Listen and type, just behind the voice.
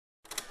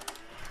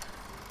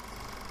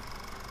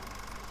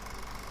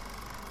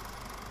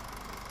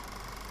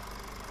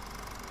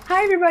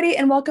Hi, everybody,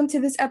 and welcome to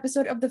this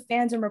episode of the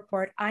Fandom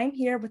Report. I'm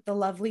here with the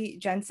lovely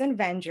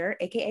JensenAvenger,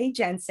 aka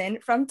Jensen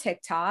from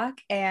TikTok.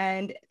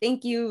 And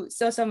thank you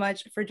so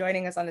much for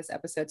joining us on this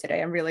episode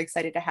today. I'm really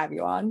excited to have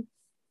you on.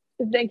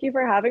 Thank you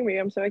for having me.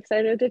 I'm so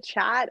excited to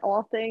chat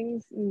all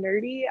things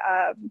nerdy.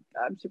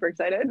 I'm super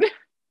excited.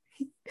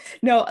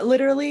 No,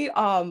 literally,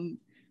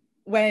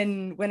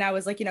 when I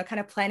was like, kind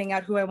of planning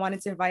out who I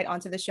wanted to invite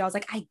onto the show, I was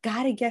like, I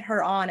gotta get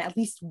her on at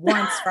least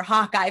once for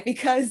Hawkeye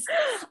because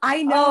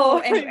I know,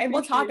 and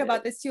we'll talk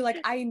about this too. Like,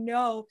 I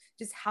know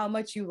just how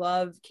much you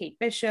love Kate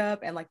Bishop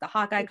and like the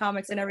Hawkeye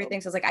comics and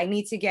everything. So it's like, I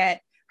need to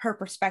get her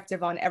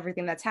perspective on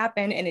everything that's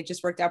happened. And it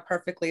just worked out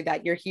perfectly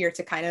that you're here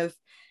to kind of,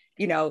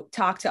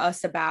 talk to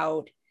us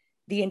about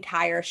the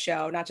entire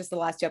show, not just the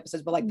last two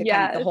episodes, but like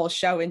kind of the whole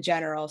show in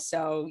general.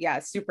 So yeah,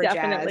 super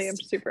definitely.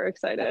 jazzed. I'm super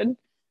excited.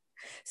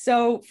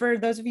 So for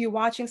those of you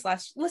watching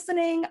 /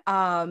 listening,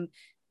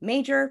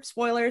 major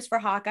spoilers for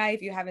Hawkeye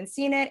if you haven't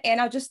seen it. And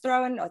I'll just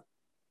throw in a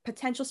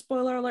potential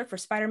spoiler alert for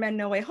Spider-Man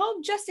No Way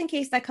Home, just in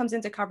case that comes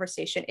into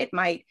conversation. It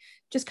might,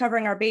 just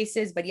covering our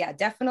bases. But yeah,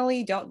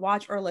 definitely don't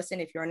watch or listen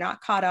if you're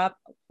not caught up,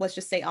 let's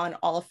just say, on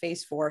all of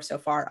phase 4 so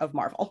far of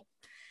Marvel.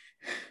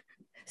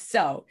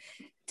 So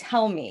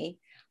tell me,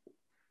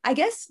 I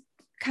guess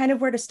kind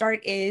of where to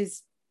start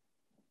is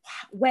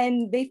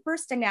when they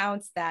first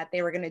announced that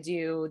they were going to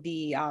do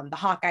the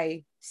Hawkeye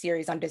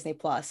series on Disney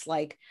Plus.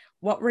 Like,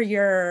 what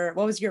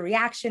was your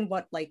reaction?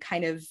 What like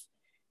kind of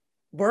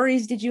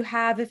worries did you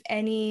have, if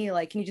any?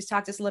 Like, can you just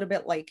talk to us a little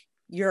bit, like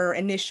your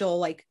initial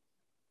like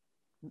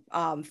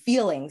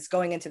feelings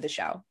going into the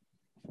show?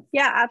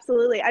 Yeah,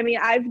 absolutely. I mean,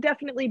 I've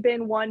definitely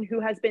been one who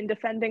has been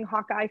defending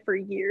Hawkeye for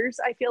years.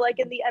 I feel like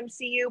in the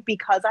MCU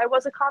because I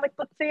was a comic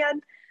book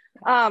fan.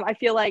 I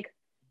feel like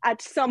at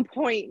some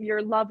point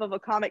your love of a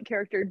comic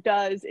character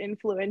does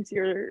influence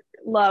your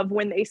love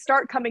when they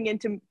start coming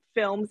into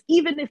films,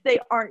 even if they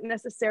aren't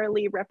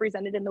necessarily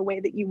represented in the way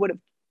that you would have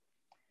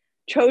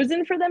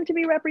chosen for them to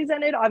be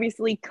represented.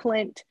 Obviously,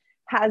 Clint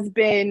has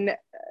been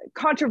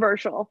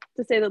controversial,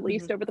 to say the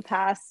least, over the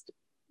past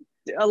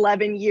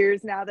 11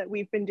 years now that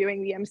we've been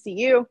doing the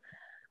MCU.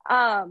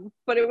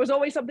 But it was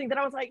always something that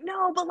I was like,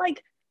 no, but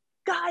like,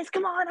 guys,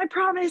 come on, I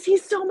promise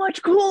he's so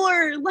much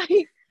cooler.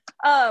 Like,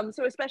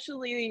 so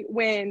especially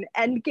when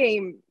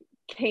Endgame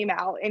came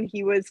out and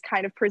he was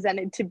kind of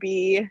presented to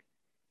be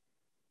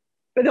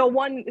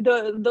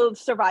the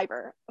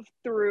survivor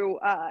through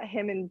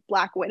him and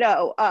Black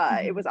Widow,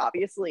 it was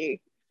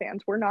obviously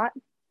fans were not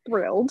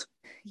thrilled.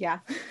 Yeah.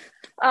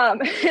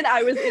 And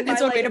I was in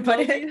that's my one way to put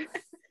it.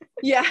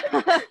 Yeah.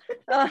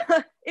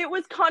 It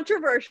was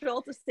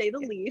controversial to say the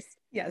least.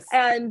 Yes.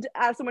 And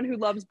as someone who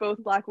loves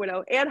both Black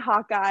Widow and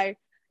Hawkeye,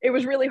 it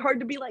was really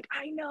hard to be like,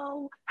 I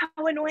know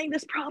how annoying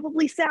this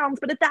probably sounds,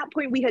 but at that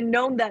point we had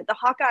known that the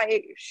Hawkeye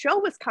show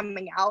was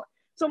coming out.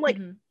 So I'm like,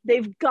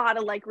 they've got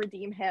to like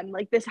redeem him.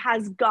 Like, this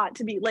has got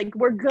to be like,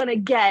 we're gonna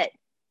get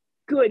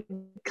good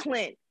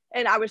Clint.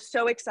 And I was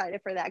so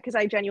excited for that because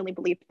I genuinely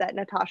believed that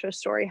Natasha's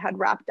story had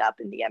wrapped up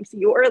in the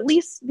MCU, or at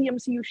least the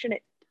MCU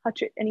shouldn't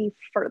touch it any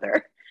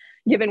further,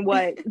 given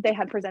what they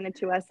had presented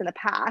to us in the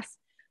past.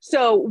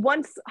 So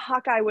once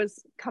Hawkeye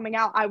was coming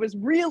out, I was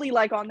really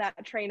like on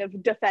that train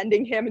of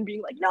defending him and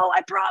being like, no,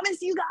 I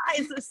promise you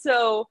guys.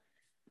 So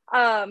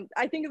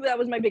I think that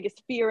was my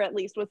biggest fear, at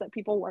least, was that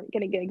people weren't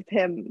going to give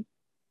him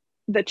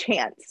the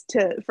chance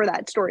for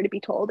that story to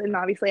be told. And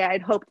obviously I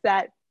had hoped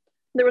that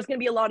there was going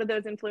to be a lot of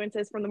those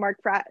influences from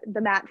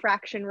the Matt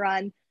Fraction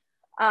run.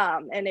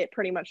 And it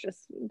pretty much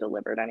just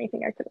delivered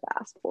anything I could have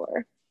asked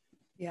for.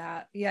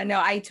 Yeah, no,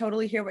 I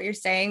totally hear what you're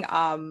saying.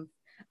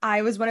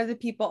 I was one of the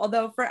people,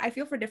 although I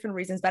feel for different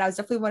reasons, but I was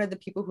definitely one of the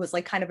people who was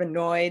like kind of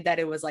annoyed that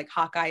it was like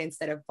Hawkeye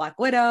instead of Black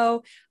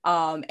Widow.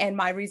 And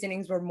my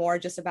reasonings were more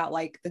just about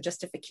like the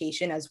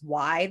justification as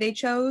why they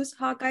chose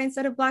Hawkeye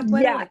instead of Black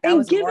Widow. Yeah, like, that and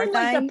was given more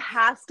like thing. the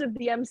past of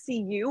the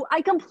MCU,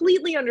 I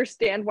completely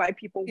understand why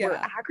people were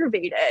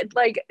aggravated.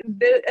 Like,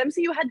 the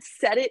MCU had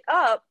set it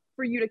up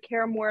for you to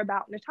care more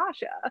about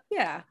Natasha.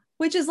 Yeah.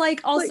 Which is like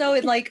also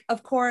like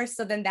of course,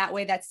 so then that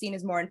way that scene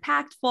is more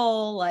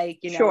impactful. Like,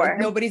 like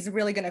nobody's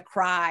really gonna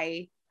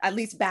cry. At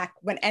least back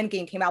when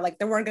Endgame came out, like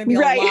there weren't gonna be a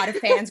lot of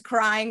fans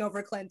crying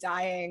over Clint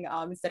dying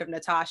instead of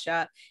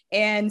Natasha.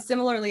 And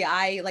similarly,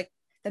 I like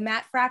the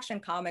Matt Fraction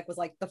comic was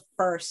like the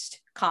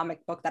first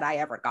comic book that I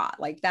ever got.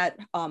 Like that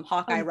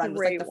Hawkeye run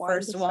was like the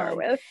first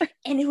one.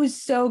 And it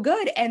was so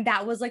good. And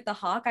that was like the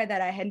Hawkeye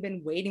that I had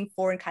been waiting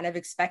for and kind of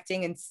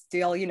expecting. And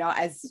still,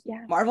 as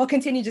Marvel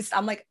continued,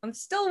 I'm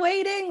still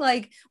waiting.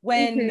 Like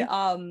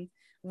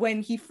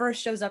when he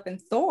first shows up in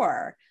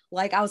Thor,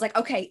 like I was like,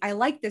 okay, I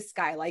like this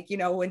guy. Like,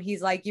 when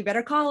he's like, you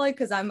better call it,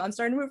 because I'm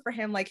starting to root for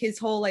him. Like his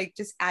whole like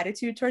just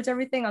attitude towards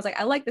everything. I was like,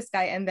 I like this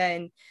guy. And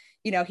then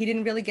he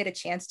didn't really get a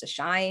chance to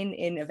shine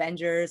in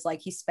Avengers.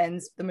 Like he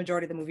spends the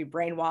majority of the movie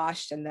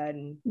brainwashed, and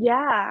then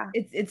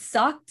it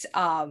sucked.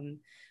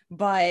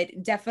 But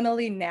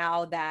definitely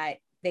now that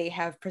they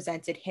have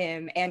presented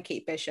him and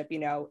Kate Bishop, you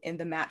know, in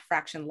the Matt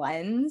Fraction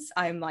lens,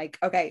 I'm like,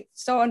 okay,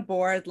 so on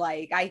board.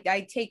 Like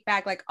I take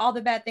back like all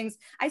the bad things.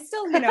 I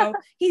still, you know,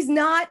 he's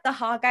not the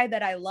Hawkeye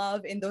that I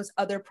love in those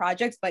other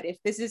projects, but if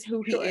this is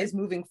who he is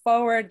moving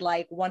forward,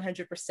 like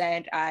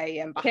 100% I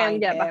am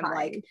behind him. Behind.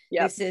 Like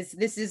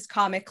this is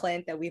comic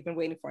Clint that we've been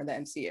waiting for in the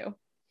MCU.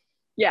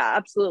 Yeah,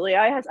 absolutely.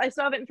 I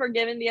still haven't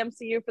forgiven the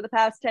MCU for the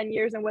past 10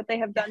 years and what they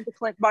have done to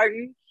Clint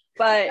Barton,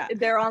 but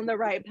they're on the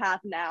right path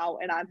now,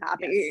 and I'm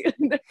happy.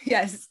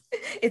 Yes.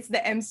 It's the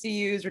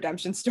MCU's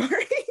redemption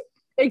story.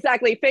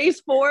 Exactly. Phase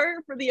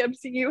 4 for the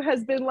MCU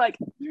has been like,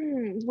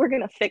 we're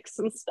gonna fix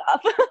some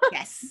stuff.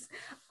 Yes.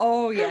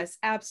 Oh yes,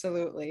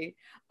 absolutely.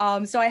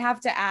 So I have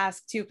to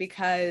ask too,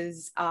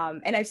 because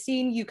and I've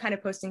seen you kind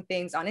of posting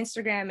things on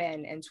Instagram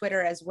and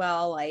Twitter as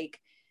well, like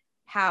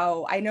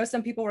how I know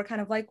some people were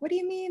kind of like, what do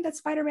you mean that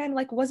Spider-Man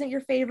like wasn't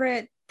your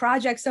favorite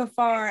project so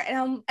far?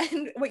 And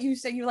what you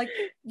said, you're like,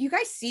 you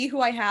guys see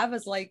who I have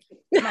as like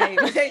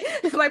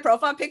my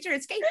profile picture?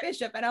 It's Kate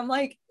Bishop. And I'm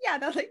like, yeah,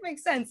 that like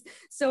makes sense.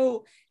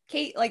 So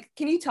Kate, like,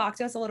 can you talk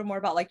to us a little more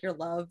about like your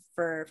love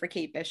for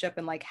Kate Bishop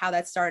and like how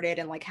that started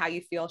and like how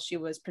you feel she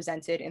was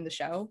presented in the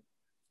show?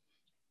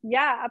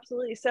 Yeah,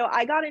 absolutely. So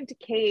I got into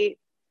Kate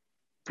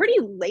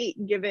pretty late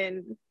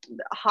given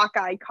the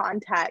Hawkeye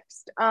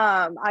context.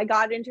 I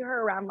got into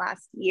her around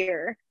last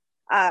year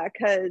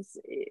because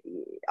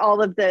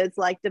all of those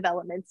like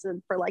developments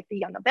for like the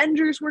Young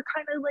Avengers were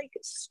kind of like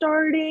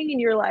starting,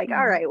 and you're like,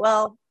 all right,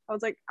 well, I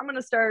was like, I'm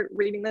gonna start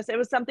reading this. It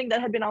was something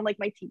that had been on like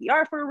my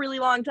TBR for a really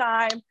long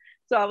time,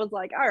 so I was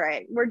like, all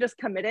right, we're just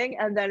committing,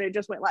 and then it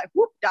just went like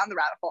whoop down the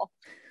rabbit hole.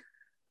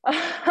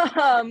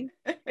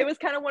 It was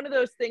kind of one of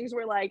those things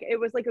where like it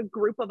was like a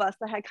group of us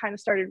that had kind of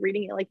started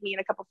reading it. Like me and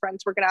a couple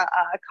friends were gonna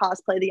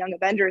cosplay the Young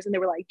Avengers, and they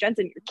were like,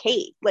 Jensen, you're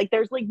Kate. Like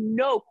there's like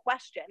no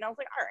question. And I was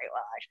like, all right,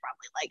 well, I should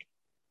probably like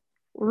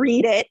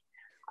read it.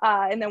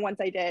 And then once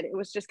I did, it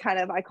was just kind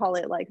of, I call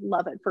it like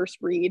love at first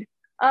read.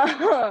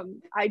 I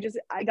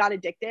got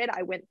addicted.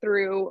 I went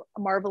through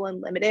Marvel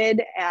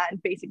Unlimited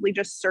and basically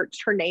just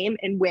searched her name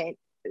and went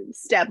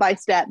step by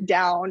step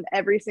down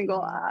every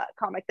single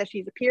comic that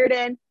she's appeared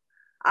in.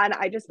 And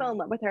I just fell in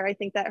love with her. I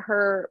think that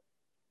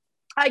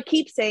I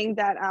keep saying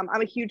that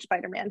I'm a huge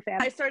Spider-Man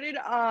fan. I started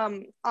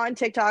on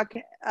TikTok,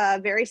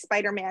 very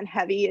Spider-Man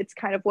heavy. It's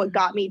kind of what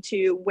got me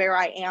to where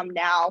I am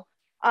now.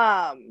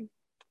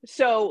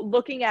 So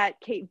looking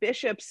at Kate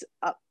Bishop's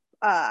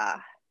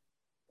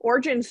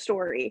origin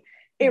story,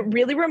 it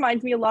really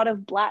reminds me a lot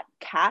of Black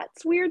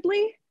Cats,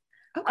 weirdly.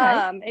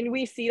 Okay. And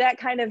we see that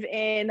kind of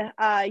in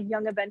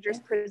Young Avengers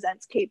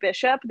Presents Kate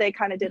Bishop. They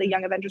kind of did a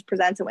Young Avengers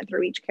Presents and went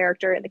through each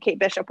character, and the Kate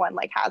Bishop one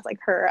like has like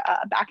her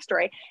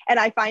backstory. And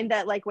I find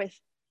that like with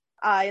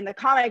in the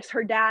comics,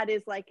 her dad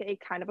is like a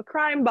kind of a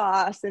crime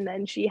boss, and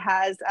then she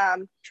has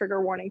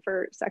trigger warning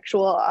for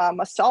sexual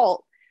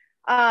assault.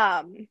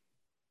 And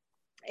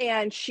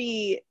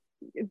she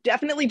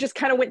definitely just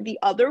kind of went the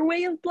other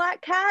way of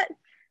Black Cat.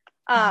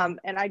 And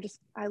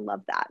I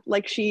love that.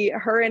 Like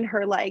her and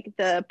her, like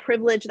the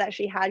privilege that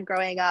she had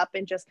growing up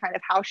and just kind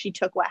of how she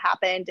took what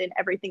happened and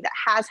everything that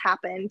has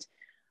happened,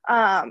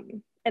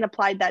 and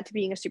applied that to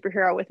being a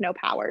superhero with no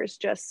powers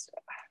just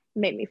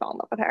made me fall in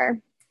love with her.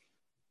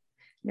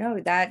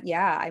 No,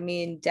 I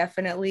mean,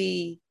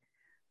 definitely.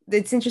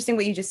 It's interesting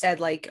what you just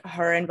said, like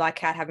her and Black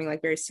Cat having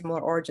like very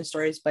similar origin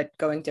stories, but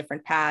going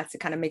different paths.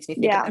 It kind of makes me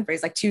think of the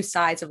phrase like two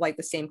sides of like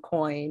the same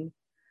coin.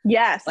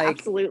 Yes, like,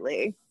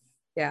 absolutely.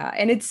 Yeah.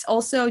 And it's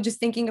also just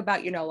thinking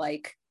about, you know,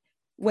 like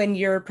when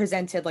you're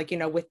presented like, you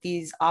know, with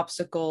these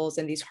obstacles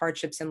and these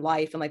hardships in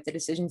life and like the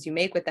decisions you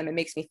make with them, it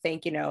makes me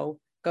think, you know,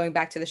 going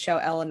back to the show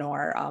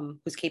Eleanor,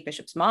 who's Kate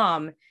Bishop's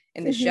mom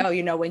in the show,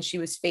 you know, when she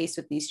was faced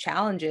with these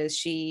challenges,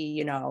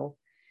 she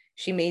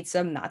made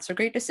some not so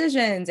great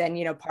decisions. And,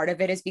 you know, part of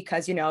it is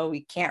because, you know,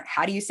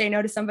 how do you say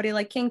no to somebody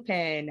like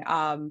Kingpin?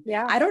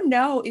 I don't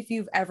know if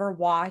you've ever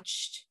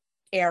watched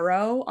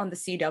Arrow on the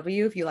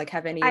CW, if you like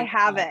have any. I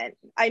haven't.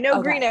 I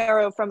know Green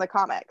Arrow from the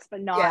comics, but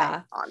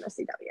not on the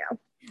CW.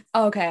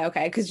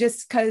 Okay.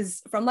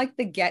 Because from like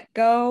the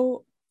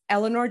get-go,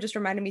 Eleanor just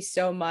reminded me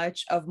so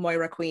much of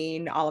Moira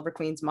Queen, Oliver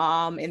Queen's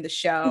mom in the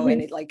show.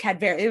 And it like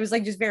it was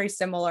like just very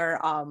similar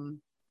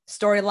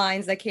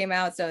storylines that came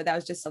out. So that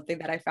was just something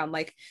that I found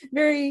like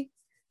very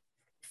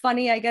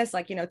funny, I guess,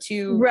 like, you know,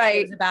 two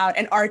shows about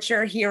an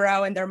archer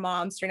hero and their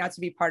moms turn out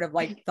to be part of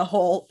like the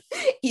whole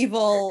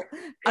evil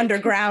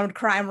underground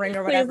crime ring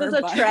or whatever. Is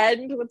this a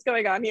trend? What's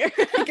going on here?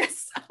 I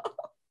guess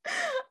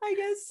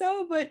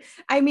so. But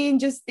I mean,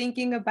 just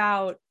thinking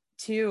about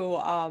too,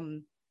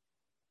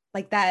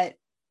 like that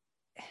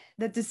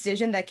the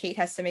decision that Kate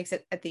has to make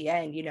at the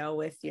end, you know,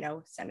 with, you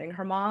know, sending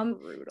her mom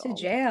to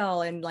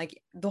jail, and like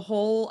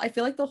I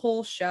feel like the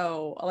whole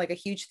show, like a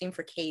huge theme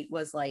for Kate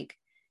was like,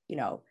 you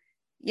know,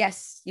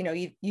 yes, you know,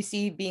 you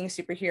see being a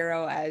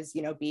superhero as,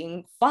 you know,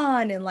 being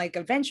fun and like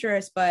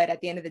adventurous, but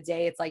at the end of the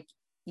day, it's like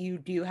you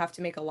do have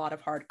to make a lot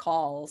of hard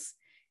calls.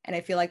 And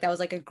I feel like that was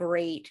like a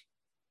great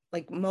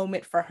like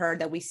moment for her,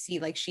 that we see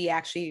like she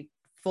actually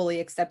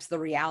fully accepts the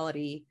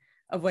reality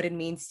of what it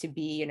means to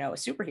be, you know, a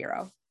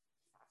superhero.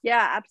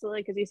 Yeah,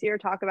 absolutely. Because you see her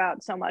talk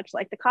about so much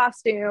like the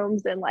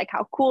costumes and like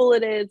how cool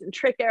it is and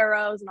trick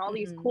arrows and all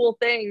these cool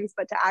things,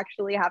 but to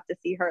actually have to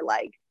see her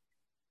like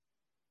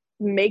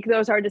make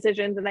those hard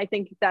decisions. And I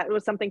think that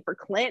was something for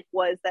Clint,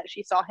 was that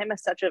she saw him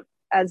as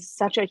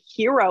such a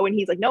hero, and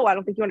he's like, no, I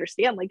don't think you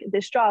understand, like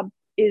this job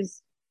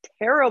is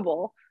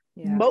terrible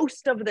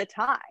most of the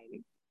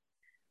time.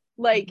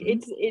 Like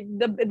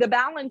the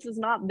balance is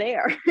not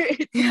there.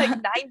 It's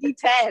like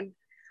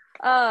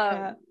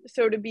 90-10.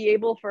 So to be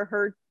able for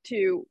her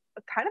to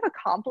kind of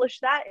accomplish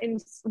that in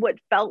what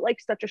felt like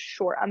such a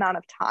short amount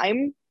of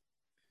time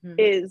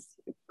is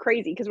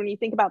crazy. Because when you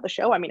think about the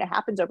show, I mean, it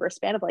happens over a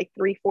span of like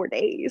 3-4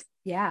 days.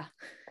 Yeah.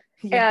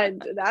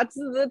 And that's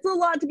a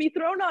lot to be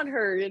thrown on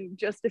her in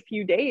just a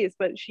few days,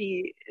 but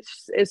she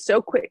is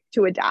so quick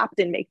to adapt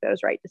and make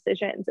those right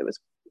decisions. It was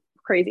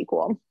crazy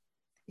cool.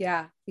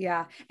 Yeah.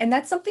 And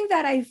that's something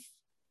that I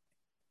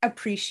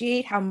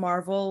appreciate, how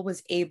Marvel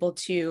was able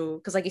to,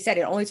 because like you said,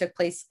 it only took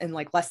place in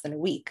like less than a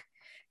week,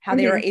 how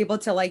they were able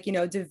to like,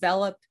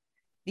 develop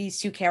these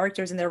two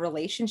characters and their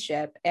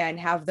relationship and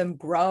have them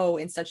grow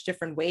in such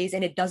different ways.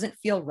 And it doesn't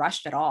feel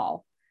rushed at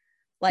all.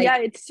 Like, yeah,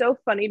 it's so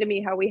funny to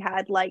me how we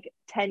had like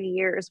 10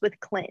 years with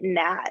Clint and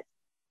Nat.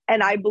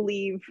 And I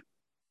believe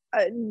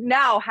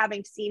now,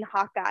 having seen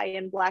Hawkeye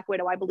and Black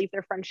Widow, I believe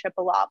their friendship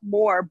a lot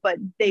more, but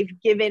they've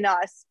given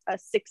us a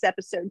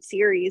 6-episode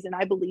series. And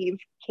I believe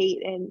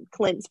Kate and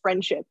Clint's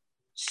friendship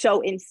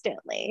so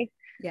instantly.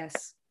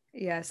 Yes.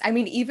 I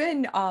mean,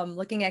 even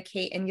looking at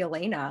Kate and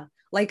Yelena,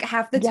 like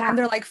half the time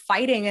they're like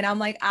fighting, and I'm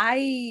like,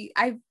 I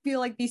feel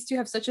like these two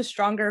have such a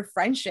stronger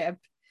friendship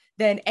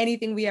than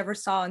anything we ever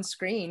saw on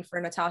screen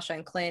for Natasha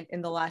and Clint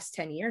in the last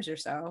 10 years or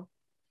so.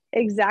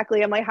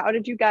 Exactly. I'm like, how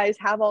did you guys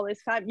have all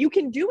this time? You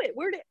can do it.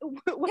 What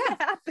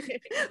happened?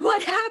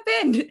 What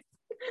happened?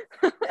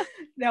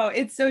 No,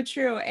 it's so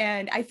true.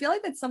 And I feel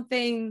like that's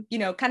something,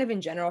 kind of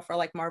in general for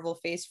like Marvel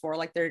Phase 4,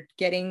 like they're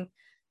getting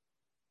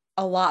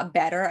a lot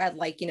better at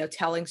like,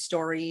 telling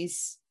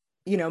stories,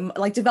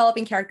 like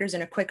developing characters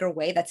in a quicker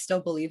way that's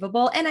still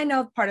believable. And I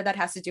know part of that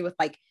has to do with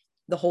like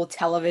the whole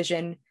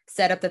television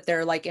setup that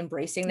they're like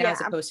embracing now,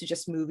 as opposed to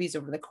just movies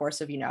over the course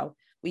of,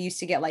 we used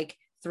to get like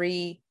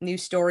 3 new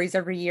stories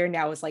every year.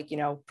 Now it's like,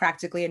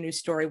 practically a new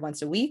story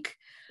once a week,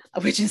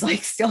 which is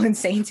like still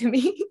insane to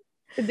me.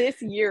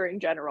 This year in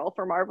general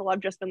for Marvel, I've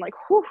just been like,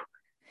 whew,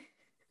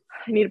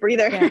 I need a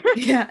breather.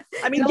 Yeah.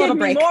 I mean, give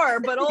me more,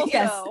 but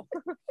also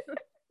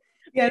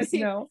yes,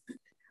 no.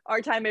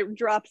 Our time it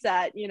drops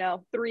at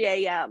 3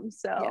 a.m.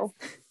 So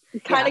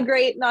kind of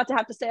great not to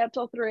have to stay up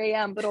till 3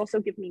 a.m. but also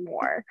give me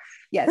more.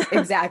 Yes,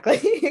 exactly.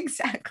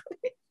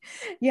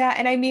 Yeah.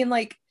 And I mean,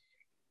 like,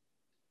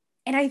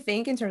 and I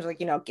think in terms of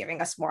like,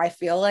 giving us more, I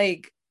feel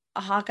like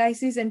a Hawkeye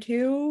season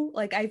 2,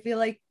 like I feel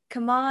like,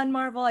 come on,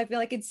 Marvel, I feel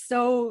like it's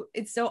so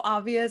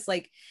obvious.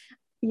 Like,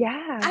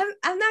 I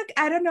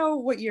don't know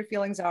what your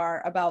feelings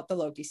are about the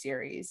Loki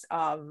series.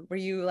 Were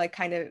you like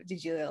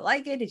did you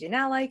like it? Did you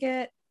not like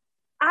it?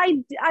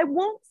 I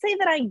won't say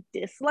that I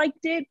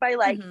disliked it by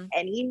like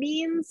any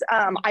means.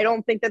 I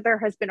don't think that there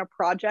has been a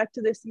project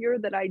this year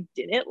that I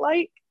didn't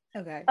like.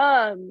 Okay.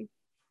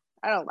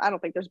 I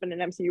don't think there's been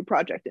an MCU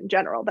project in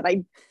general that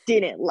I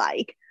didn't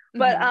like.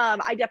 But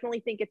I definitely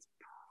think it's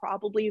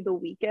probably the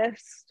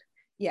weakest.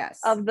 Yes.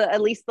 Of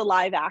at least the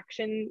live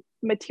action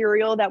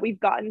material that we've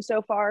gotten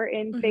so far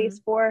in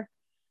Phase 4.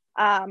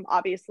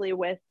 Obviously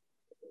with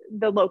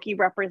the Loki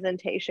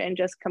representation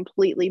just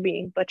completely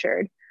being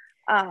butchered.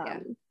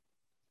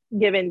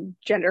 Given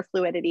gender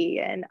fluidity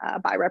and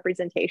bi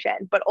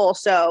representation, but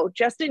also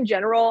just in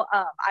general,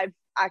 I've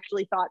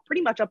actually thought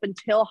pretty much up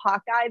until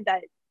Hawkeye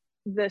that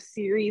the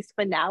series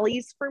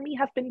finales for me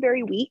have been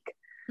very weak.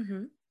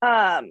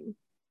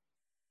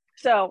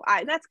 So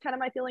that's kind of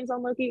my feelings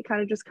on Loki. It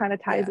kind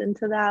of ties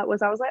into that. I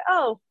was like,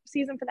 oh,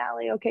 season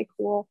finale, okay,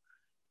 cool.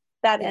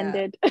 That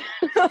ended.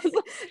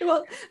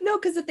 Well, no,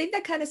 because the thing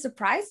that kind of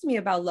surprised me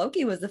about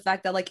Loki was the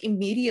fact that like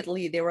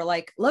immediately they were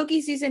like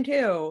Loki season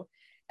 2.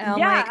 And I'm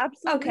like,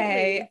 absolutely.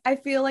 Okay, I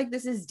feel like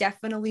this is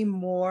definitely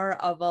more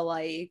of a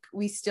like,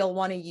 we still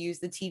want to use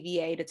the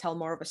TVA to tell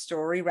more of a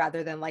story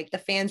rather than like the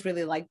fans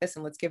really like this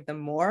and let's give them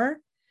more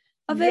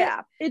of it.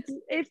 Yeah,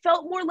 it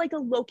felt more like a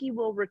Loki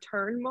will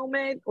return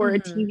moment or a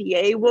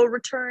TVA will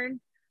return.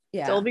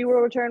 Sylvie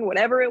will return,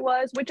 whatever it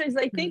was, which is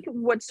I think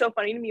what's so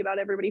funny to me about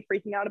everybody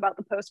freaking out about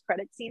the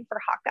post-credit scene for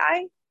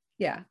Hawkeye.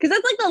 Yeah. Because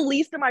that's like the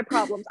least of my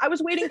problems. I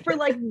was waiting for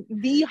like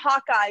the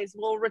Hawkeyes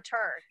will return.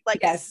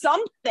 Like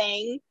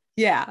something.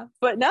 Yeah.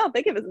 But no,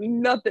 they give us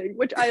nothing,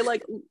 which I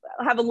like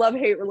have a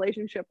love-hate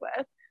relationship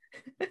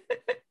with.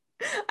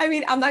 I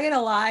mean, I'm not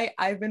gonna lie,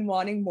 I've been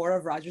wanting more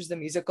of Rogers the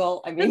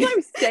Musical. I mean, that's what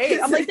I'm saying.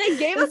 I'm like, they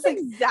gave us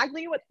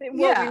exactly what we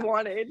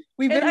wanted.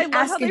 We've been and I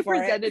love how they for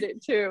presented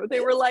it too.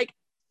 They were like,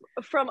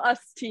 from us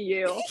to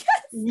you, yes.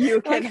 You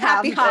can like, have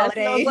happy this. holidays.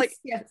 And I was like,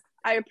 yes.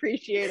 I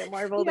appreciate it,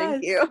 Marvel.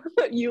 Thank you.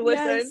 You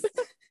listened.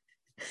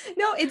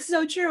 No, it's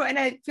so true. And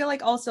I feel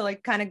like also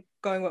like kind of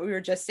going what we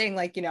were just saying,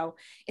 like,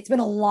 it's been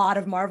a lot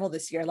of Marvel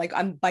this year. Like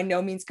I'm by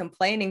no means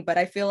complaining, but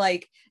I feel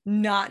like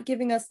not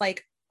giving us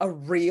like a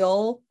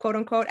real quote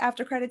unquote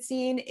after credit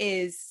scene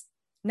is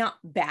not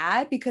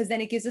bad, because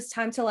then it gives us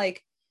time to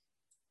like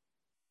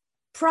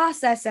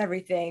process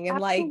everything and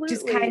like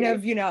just kind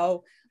of, you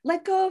know,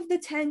 let go of the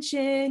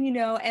tension, you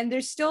know. And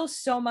there's still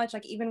so much,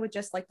 like even with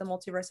just like the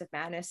Multiverse of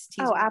Madness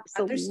teaser,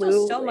 absolutely, there's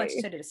still so much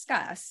to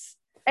discuss.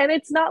 And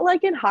it's not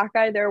like in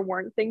Hawkeye there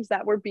weren't things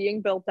that were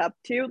being built up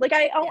to. Like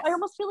I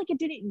almost feel like it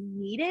didn't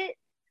need it,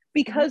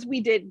 because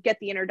we did get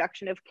the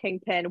introduction of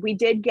Kingpin. We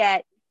did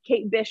get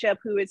Kate Bishop,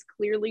 who is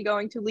clearly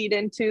going to lead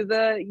into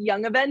the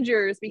Young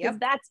Avengers, because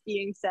that's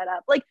being set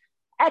up. Like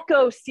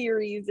Echo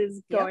series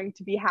is going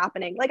to be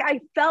happening. Like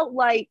I felt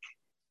like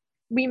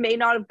we may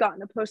not have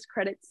gotten a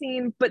post-credit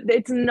scene, but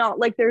it's not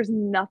like there's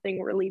nothing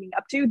we're leading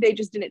up to. They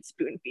just didn't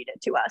spoon feed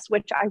it to us,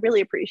 which I really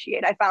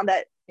appreciate. I found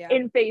that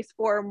in Phase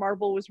 4,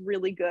 Marvel was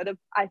really good,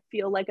 I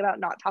feel like, about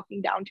not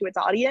talking down to its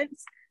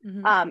audience.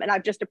 And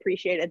I've just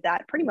appreciated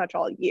that pretty much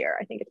all year.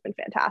 I think it's been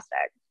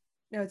fantastic.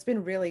 No, it's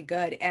been really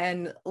good.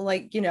 And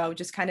like, you know,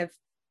 just kind of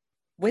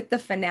with the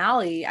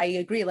finale, I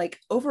agree. Like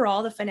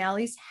overall, the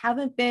finales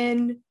haven't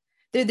been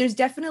there's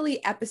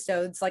definitely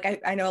episodes.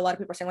 Like I know a lot of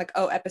people are saying like,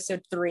 oh,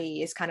 episode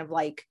 3 is kind of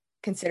like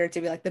considered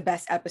to be like the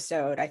best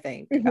episode, I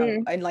think,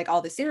 in like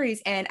all the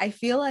series. And I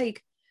feel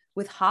like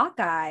with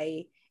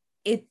Hawkeye,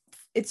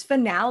 its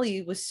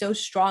finale was so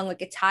strong.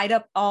 Like it tied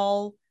up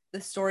all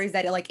the stories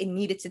that it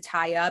needed to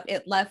tie up.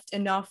 It left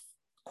enough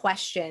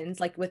questions,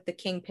 like with the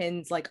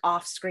Kingpin's like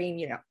off-screen,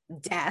 you know,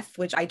 death,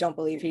 which I don't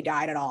believe he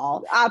died at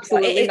all.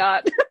 Absolutely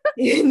not.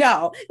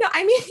 No,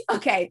 I mean,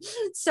 okay,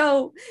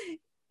 so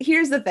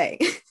here's the thing.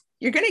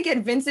 You're gonna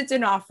get Vincent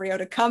D'Onofrio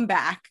to come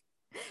back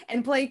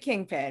and play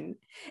Kingpin,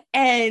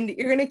 and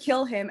you're gonna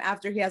kill him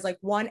after he has like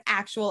one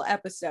actual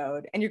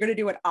episode, and you're gonna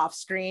do it off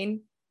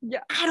screen. Yeah,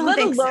 I don't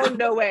think so.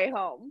 No Way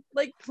Home.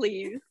 Like,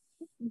 please,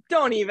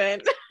 don't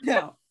even.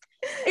 No.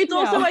 It's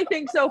also, I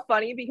think, so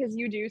funny because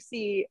you do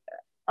see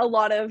a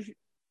lot of,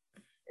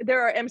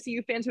 there are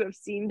MCU fans who have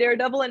seen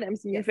Daredevil and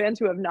MCU fans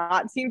who have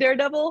not seen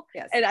Daredevil.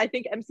 Yes. And I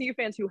think MCU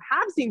fans who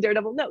have seen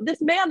Daredevil, no,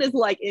 this man is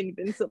like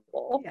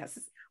invincible. Yes.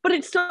 But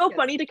it's so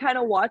funny to kind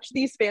of watch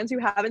these fans who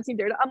haven't seen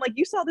Daredevil. I'm like,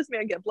 you saw this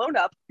man get blown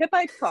up, hit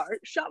by a car,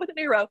 shot with an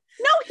arrow.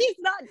 No, he's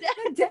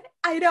not dead.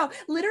 I know.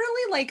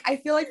 Literally, like, I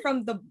feel like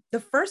from the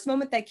first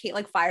moment that Kate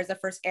like fires the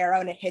first arrow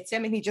and it hits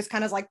him and he just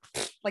kind of like,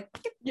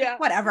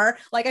 whatever.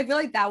 Like, I feel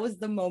like that was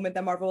the moment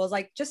that Marvel was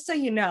like, just so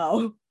you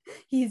know,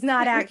 he's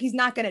not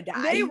gonna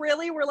die. They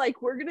really were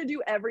like, we're gonna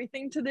do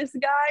everything to this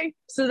guy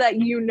so that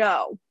you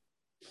know.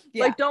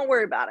 Yeah. Like, don't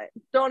worry about it.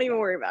 Don't even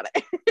worry about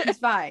it.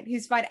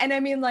 He's fine. And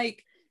I mean,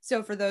 like,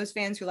 so for those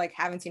fans who like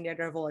haven't seen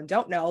Daredevil and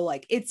don't know,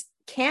 like it's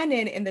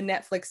canon in the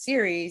Netflix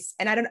series.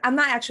 And I'm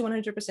not actually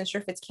 100%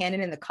 sure if it's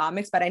canon in the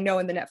comics, but I know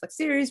in the Netflix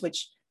series,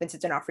 which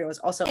Vincent D'Onofrio was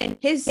also in,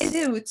 his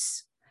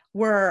suits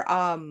were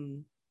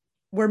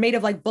made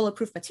of like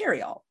bulletproof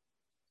material.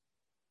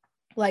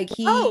 Like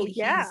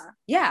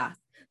yeah.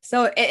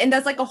 So, and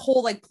that's like a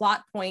whole like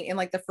plot point in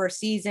like the first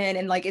season.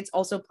 And like, it's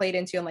also played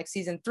into in like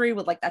season 3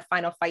 with like that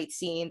final fight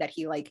scene that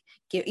he like,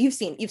 you've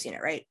seen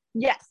it, right?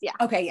 Yes. Yeah.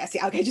 Okay. Yes.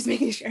 Yeah. Okay. Just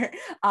making sure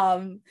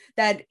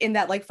that in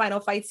that like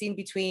final fight scene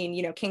between,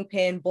 you know,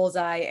 Kingpin,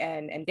 Bullseye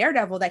and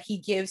Daredevil, that he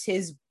gives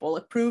his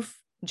bulletproof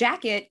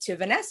jacket to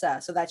Vanessa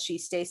so that she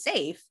stays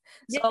safe.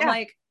 So I'm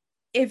like,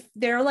 if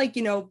they're like,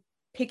 you know,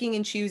 picking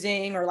and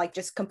choosing or like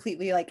just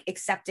completely like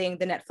accepting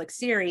the Netflix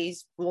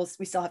series,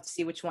 we still have to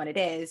see which one it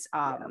is.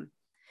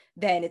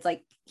 Then it's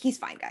like, he's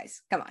fine,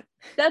 guys. Come on.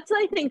 That's,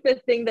 I think, the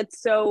thing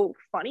that's so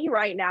funny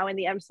right now in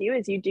the MCU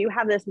is you do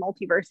have this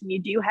multiverse, and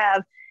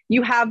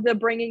you have the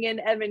bringing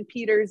in Evan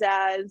Peters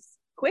as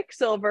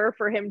Quicksilver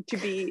for him to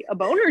be a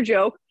boner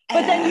joke,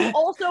 but then you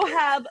also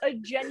have a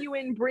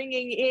genuine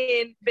bringing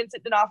in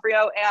Vincent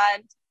D'Onofrio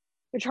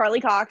and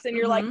Charlie Cox, and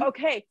you're like,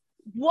 okay,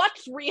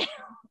 what's real?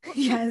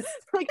 Yes.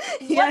 Like,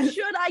 what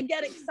should I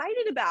get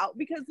excited about?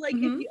 Because like,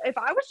 if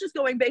I was just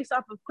going based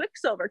off of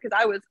Quicksilver, because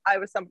I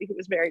was somebody who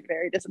was very,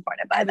 very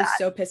disappointed by that. I was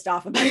so pissed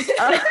off about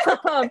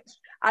it.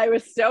 I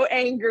was so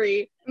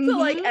angry. So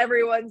like,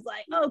 everyone's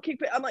like, oh,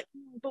 Kingpin. I'm like,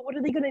 but what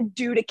are they gonna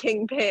do to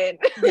Kingpin?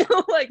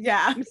 Like,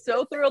 I'm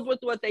so thrilled with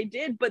what they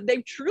did, but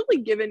they've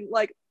truly given,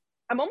 like,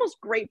 I'm almost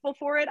grateful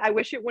for it. I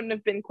wish it wouldn't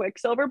have been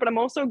Quicksilver, but I'm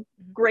also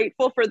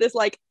grateful for this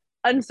like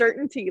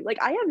uncertainty. Like,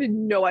 I have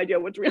no idea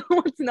what's real,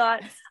 what's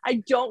not.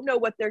 I don't know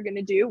what they're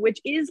gonna do, which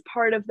is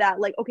part of that.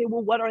 Like, okay,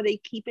 well, what are they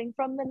keeping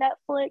from the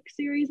Netflix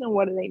series and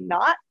what are they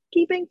not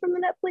keeping from the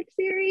Netflix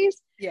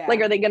series? Like,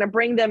 are they gonna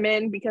bring them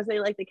in because they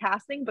like the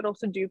casting but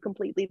also do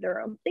completely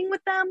their own thing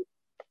with them?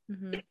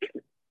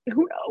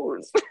 Who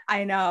knows?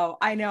 I know.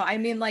 I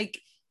mean, like,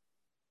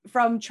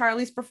 from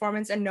Charlie's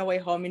performance in No Way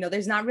Home, you know,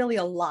 there's not really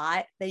a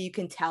lot that you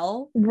can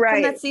tell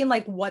from that scene,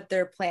 like what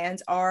their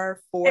plans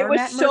are for. It was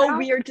Matt so Murdock.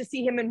 Weird to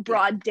see him in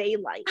broad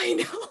daylight. I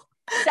know.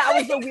 That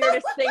was the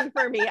weirdest thing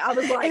for me. I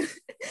was like,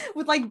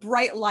 with like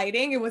bright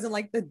lighting, it wasn't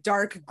like the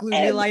dark,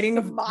 gloomy lighting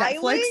of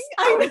Netflix.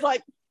 I was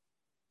like,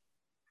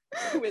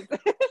 who is this?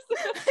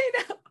 I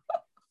know.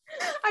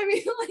 I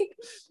mean, like,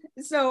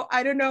 So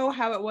I don't know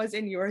how it was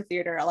in your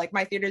theater. Like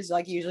my theater is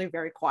like usually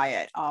very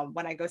quiet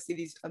when I go see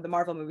these the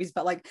Marvel movies.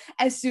 But like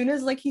as soon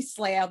as like he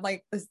slammed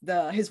like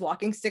his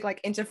walking stick like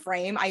into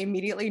frame, I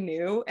immediately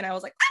knew, and I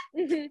was like,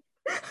 Mhm.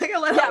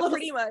 like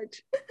Pretty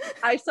much.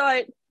 I saw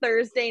it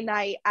Thursday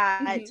night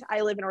at I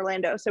live in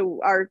Orlando,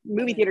 so our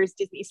movie theater is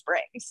Disney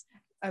Springs.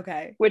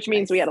 Okay. Which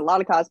means we had a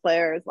lot of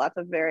cosplayers, lots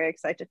of very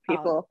excited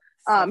people.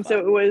 So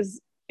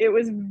it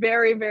was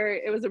very,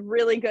 very, it was a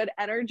really good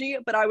energy,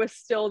 but I was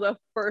still the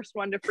first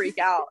one to freak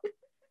out.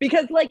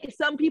 Because like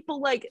some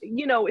people like,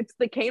 you know, it's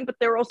the cane, but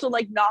they're also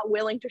like not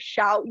willing to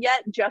shout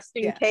yet just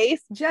in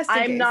case.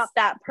 I'm not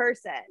that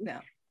person. No.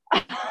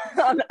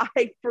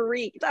 I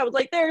freaked. I was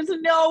like, there's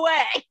no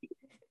way.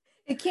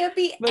 It can't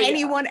be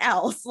anyone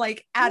else,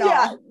 like at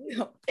all.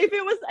 No. If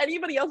it was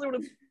anybody else, it would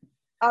have,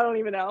 I don't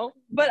even know.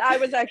 But I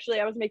was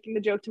making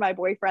the joke to my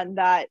boyfriend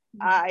that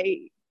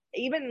I,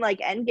 even like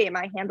Endgame,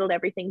 I handled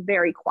everything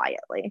very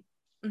quietly.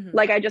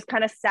 Like I just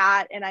kind of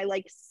sat and I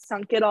like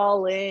sunk it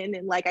all in,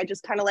 and like I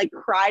just kind of like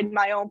cried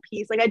my own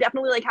piece. Like I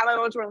definitely like had my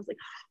moments where I was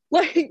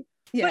like,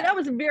 but I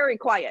was very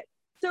quiet.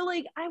 So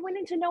like I went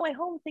into No Way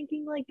Home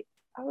thinking like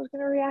I was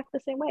gonna react the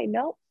same way.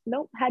 Nope,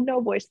 had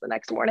no voice the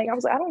next morning. I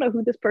was like, I don't know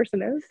who this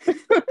person is.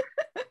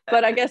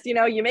 But I guess, you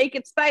know, you make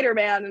it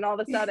Spider-Man and all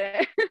of a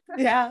sudden.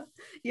 yeah.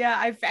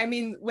 I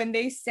mean, when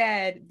they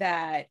said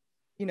that,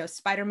 you know,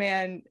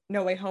 Spider-Man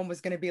No Way Home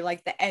was going to be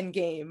like the end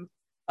game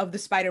of the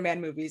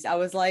Spider-Man movies, I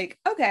was like,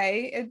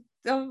 okay,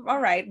 all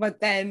right. But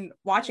then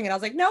watching it, I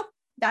was like, nope,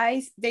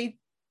 guys, they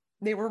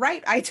were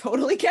right. I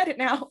totally get it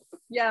now.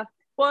 Yeah.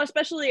 Well,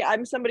 especially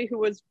I'm somebody who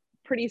was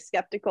pretty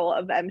skeptical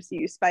of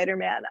MCU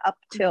Spider-Man up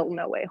till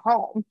No Way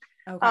Home.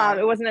 Okay.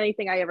 It wasn't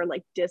anything I ever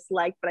like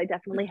disliked, but I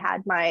definitely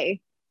had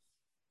my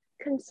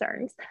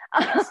concerns.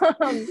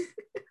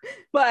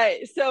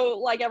 But so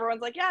like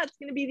everyone's like, yeah, it's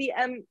gonna be the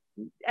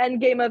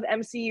end game of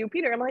MCU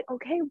Peter. I'm like,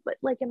 okay, but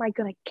like, am I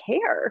gonna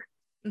care?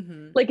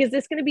 Like, is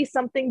this gonna be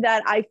something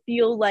that I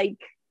feel like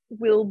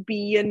will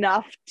be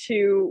enough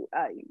to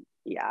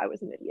I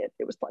was an idiot.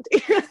 It was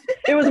plenty.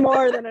 It was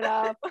more than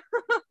enough.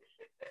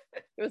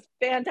 It was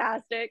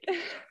fantastic.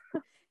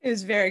 It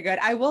was very good.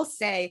 I will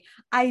say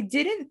I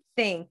didn't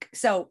think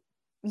so.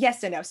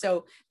 Yes and no.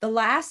 So the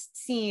last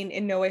scene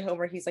in No Way Home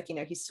where he's like, you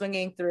know, he's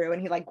swinging through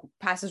and he like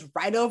passes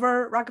right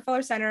over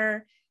Rockefeller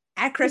Center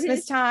at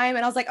Christmas time.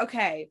 And I was like,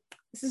 okay,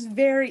 this is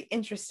very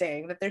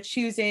interesting that they're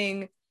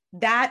choosing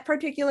that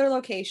particular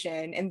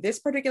location and this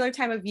particular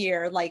time of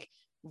year, like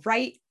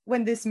right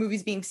when this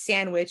movie's being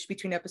sandwiched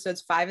between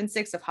episodes 5 and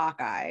 6 of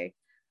Hawkeye.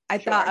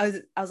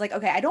 I was like,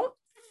 okay, I don't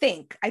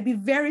think I'd be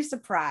very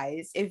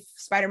surprised if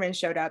Spider-Man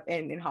showed up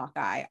in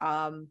Hawkeye.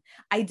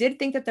 I did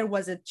think that there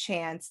was a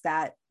chance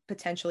that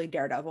potentially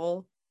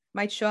Daredevil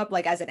might show up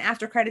like as an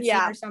after credit scene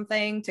or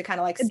something to kind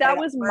of like that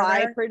was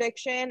my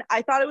prediction.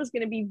 I thought it was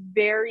going to be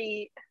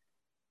very,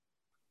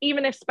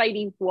 even if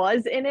Spidey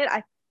was in it,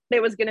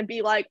 it was going to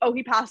be like, oh,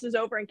 he passes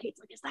over and Kate's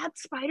like, is that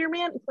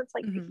Spider-Man? It's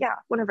like, yeah,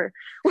 whatever.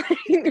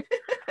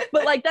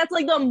 But like that's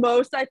like the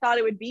most I thought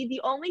it would be.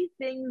 The only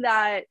thing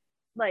that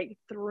like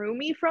threw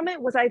me from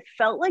it was I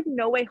felt like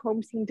No Way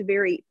Home seemed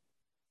very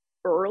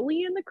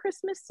early in the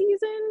Christmas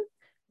season,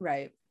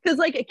 right? Because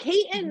like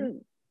Kate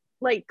and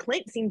like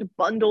Clint seemed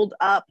bundled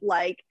up,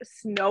 like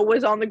snow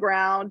was on the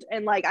ground,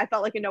 and like I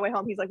felt like in No Way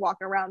Home he's like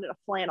walking around in a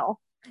flannel.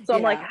 So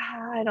I'm like,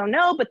 I don't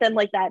know. But then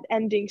like that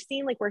ending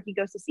scene, like where he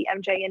goes to see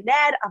MJ and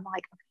Ned, I'm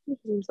like, okay, he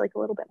seems like a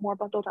little bit more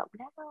bundled up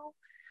now. I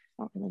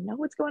don't really know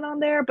what's going on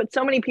there. But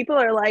so many people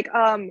are like,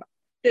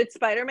 did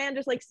Spider-Man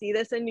just like see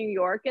this in New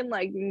York and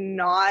like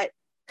not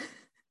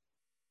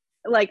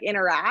like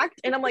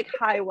interact? And I'm like,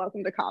 hi,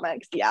 welcome to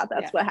comics. Yeah,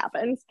 that's what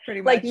happens.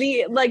 Pretty much.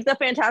 Like the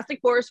Fantastic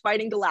Four is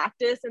fighting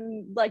Galactus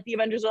and like the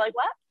Avengers are like,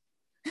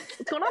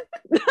 what's going on?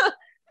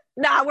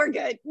 Nah, we're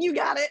good, you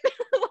got it.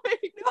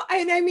 Like, no,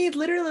 and I mean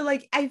literally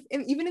like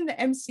even in the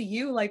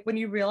MCU, like when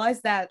you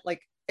realize that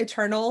like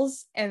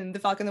Eternals and the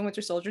Falcon and the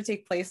Winter Soldier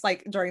take place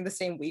like during the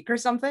same week or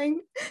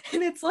something,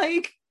 and it's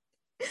like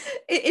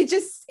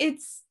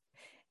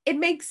it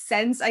makes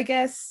sense, I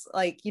guess,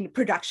 like, you know,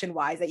 production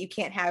wise, that you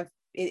can't have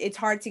it's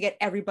hard to get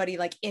everybody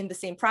like in the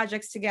same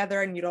projects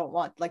together, and you don't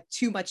want like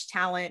too much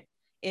talent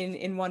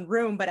in one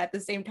room. But at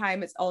the same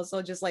time, it's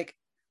also just like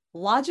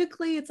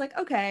logically it's like,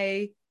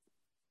 okay,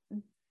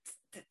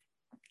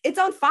 it's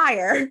on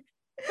fire.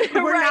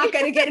 We're not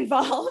going to get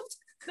involved.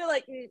 They're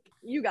like,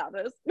 you got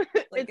this.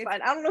 Like, it's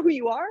fine. I don't know who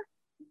you are,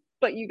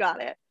 but you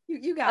got it.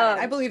 You got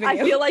it. I believe in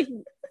you. I feel like,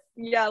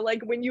 yeah,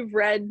 like when you've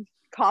read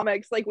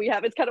comics like we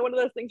have, it's kind of one of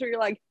those things where you're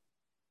like,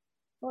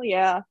 oh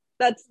yeah,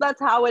 that's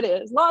how it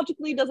is.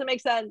 Logically, doesn't make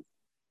sense.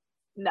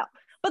 No,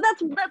 but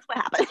that's what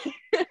happened.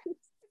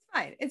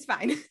 It's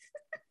fine.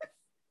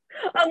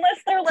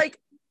 Unless they're like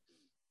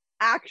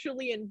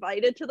actually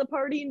invited to the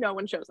party, no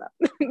one shows up.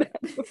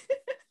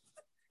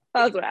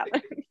 That's what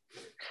happened.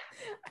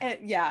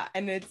 And, yeah,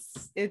 and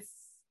it's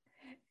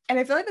and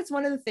I feel like that's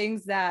one of the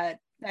things that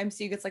the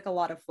MCU gets like a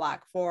lot of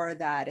flack for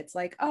that. It's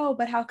like, oh,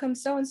 but how come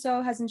so and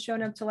so hasn't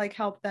shown up to like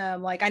help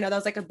them? Like, I know that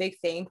was like a big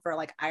thing for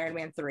like Iron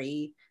Man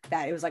 3,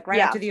 that it was like right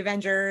after the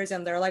Avengers,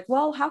 and they're like,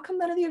 well, how come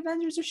none of the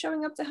Avengers are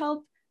showing up to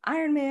help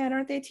Iron Man?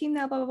 Aren't they a team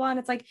now? Blah blah blah. And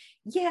it's like,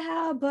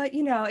 yeah, but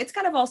you know, it's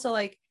kind of also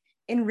like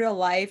in real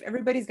life,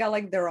 everybody's got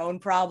like their own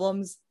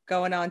problems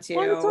going on too.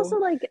 Well, it's also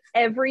like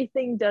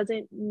everything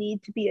doesn't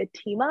need to be a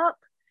team up,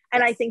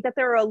 and I think that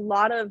there are a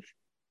lot of,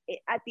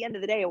 at the end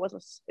of the day,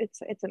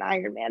 it's an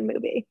Iron Man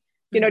movie.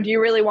 You know, do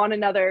you really want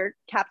another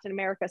Captain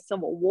America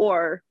Civil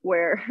War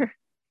where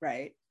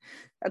right,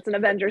 that's an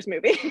Avengers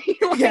movie?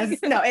 Like, yes,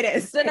 no, it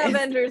is. It's an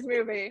Avengers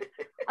movie.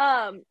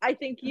 I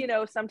think, you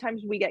know,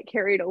 sometimes we get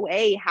carried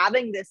away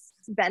having this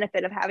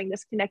benefit of having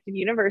this connected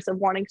universe of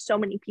wanting so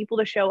many people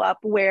to show up,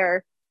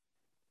 where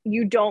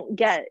you kind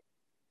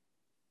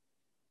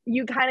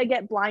of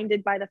get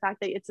blinded by the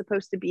fact that it's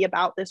supposed to be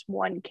about this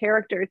one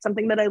character. It's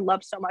something that I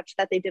love so much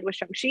that they did with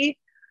Shang-Chi,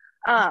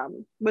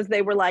 was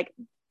they were like,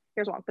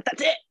 here's one, but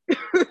that's it.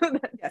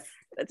 Yes.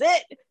 That's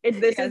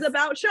it. This is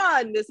about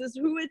Sean. This is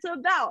who it's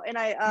about. And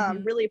I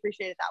really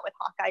appreciated that with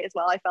Hawkeye as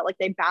well. I felt like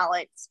they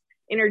balanced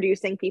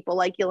introducing people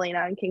like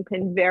Yelena and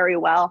Kingpin very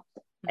well.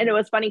 And it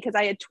was funny because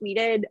I had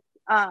tweeted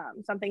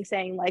something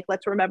saying like,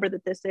 let's remember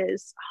that this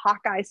is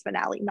Hawkeye's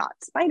finale, not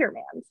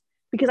Spider-Man's.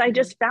 Because I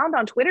just found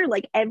on Twitter,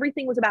 like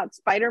everything was about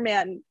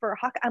Spider-Man for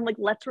Hawkeye. I'm like,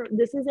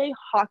 this is a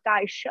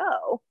Hawkeye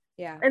show.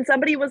 Yeah. And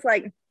somebody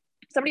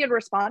had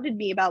responded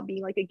me about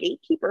being like a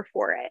gatekeeper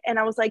for it. And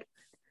I was like,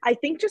 I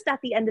think just at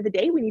the end of the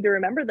day, we need to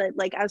remember that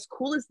like, as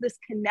cool as this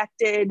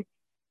connected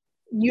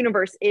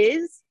universe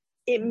is,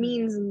 it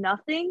means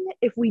nothing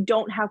if we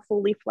don't have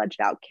fully fledged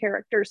out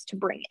characters to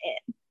bring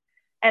in.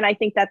 And I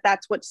think that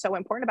that's what's so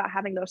important about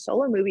having those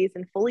solo movies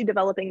and fully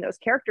developing those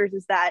characters,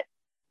 is that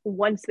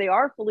once they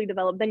are fully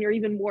developed, then you're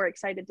even more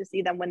excited to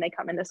see them when they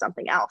come into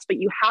something else. But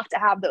you have to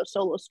have those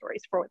solo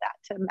stories for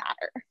that to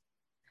matter.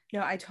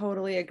 No, I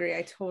totally agree.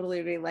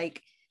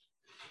 Like,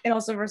 and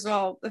also, first of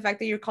all, the fact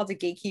that you're called a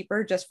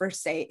gatekeeper just for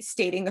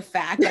stating the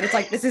fact that it's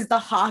like, this is the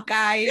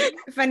Hawkeye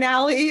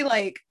finale.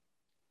 Like,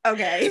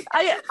 okay.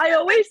 I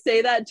always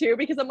say that too,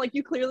 because I'm like,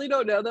 you clearly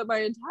don't know that my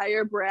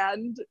entire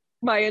brand,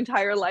 my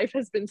entire life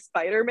has been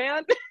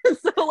Spider-Man.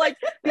 So like,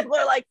 people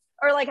are like,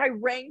 I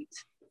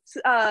ranked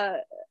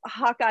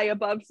Hawkeye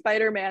above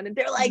Spider-Man, and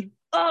they're like,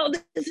 oh,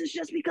 this is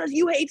just because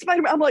you hate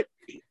Spider-Man. I'm like,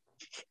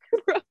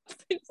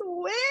 it's a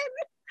win.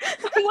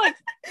 I'm like,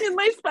 in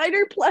my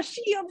spider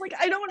plushie, I'm like,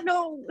 I don't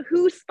know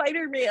who's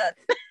Spider-Man.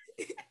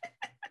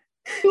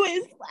 Who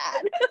is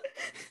that?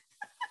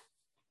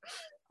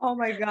 Oh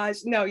my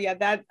gosh. No, yeah,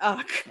 that,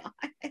 oh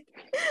God.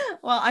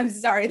 Well, I'm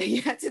sorry that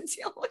you had to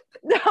deal with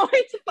it. No,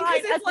 it's fine.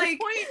 It's at like, this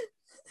point,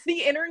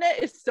 the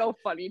internet is so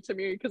funny to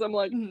me, because I'm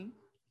like,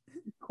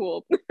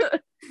 cool.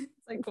 It's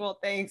like, cool,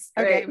 thanks.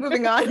 Great. Okay,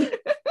 moving on.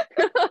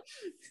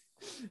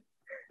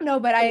 No,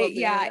 but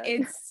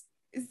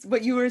it's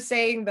what you were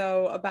saying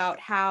though about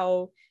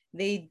how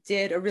they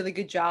did a really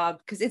good job,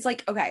 because it's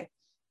like, okay,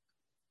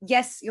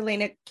 yes,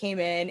 Yelena came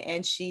in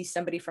and she's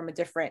somebody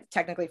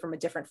technically from a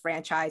different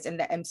franchise in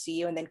the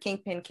MCU, and then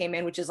Kingpin came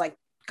in, which is like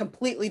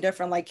completely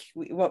different. Like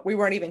we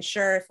weren't even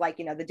sure if like,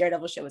 you know, the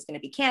Daredevil show was going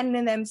to be canon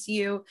in the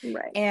MCU.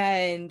 Right.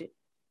 And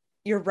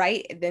you're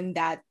right, then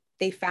that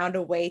they found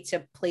a way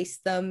to place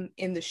them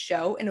in the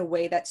show in a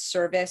way that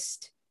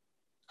serviced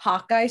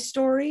Hawkeye's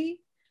story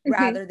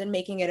rather than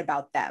making it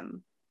about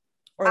them.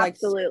 Or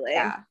absolutely.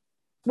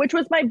 Which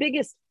was my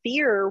biggest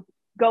fear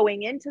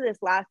going into this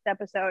last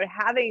episode,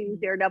 having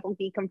Daredevil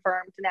be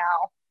confirmed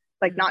now,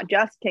 like not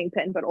just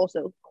Kingpin, but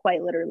also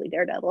quite literally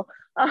Daredevil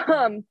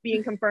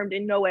being confirmed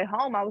in No Way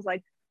Home. I was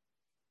like,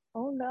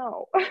 oh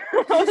no.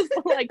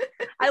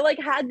 I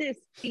had this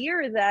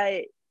fear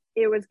that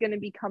it was going to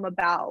become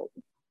about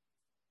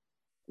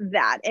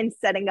that and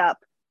setting up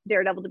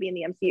Daredevil to be in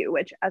the MCU,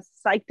 which, as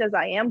psyched as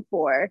I am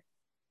for,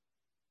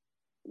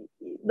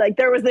 like,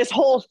 there was this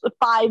whole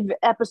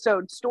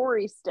 5-episode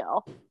story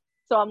still.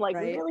 So I'm like,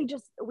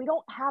 we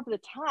don't have the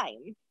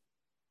time.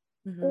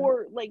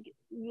 Or like,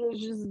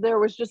 there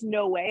was just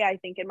no way, I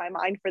think, in my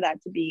mind for that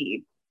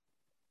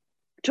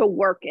to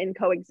work in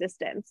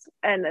coexistence.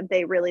 And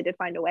they really did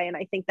find a way. And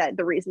I think that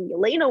the reason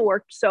Yelena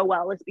worked so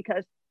well is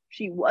because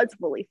she was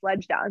fully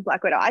fledged out in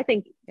Black Widow. I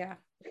think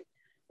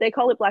they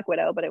call it Black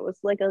Widow, but it was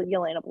like a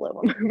Yelena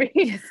Belova movie.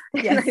 Yes.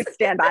 And I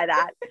stand by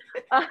that.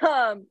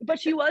 But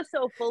she was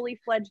so fully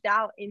fledged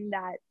out in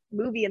that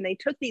movie, and they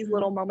took these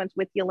little moments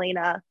with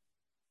Yelena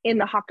in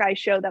the Hawkeye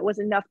show that was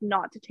enough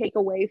not to take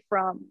away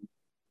from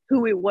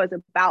who it was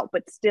about,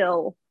 but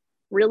still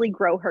really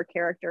grow her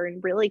character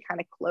and really kind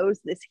of close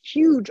this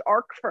huge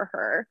arc for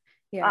her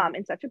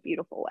in such a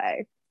beautiful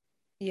way.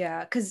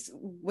 Yeah, because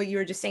what you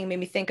were just saying made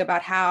me think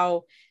about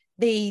how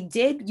they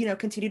did, you know,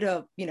 continue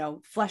to, you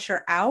know, flesh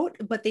her out,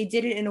 but they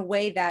did it in a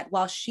way that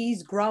while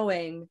she's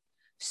growing,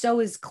 so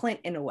is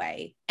Clint in a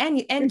way,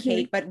 and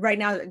Kate. But right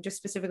now, just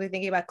specifically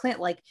thinking about Clint,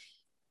 like,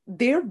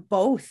 they're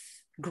both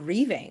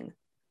grieving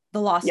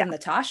the loss of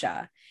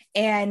Natasha,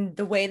 and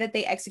the way that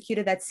they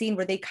executed that scene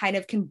where they kind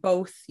of can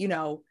both, you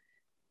know,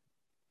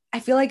 I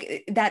feel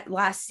like that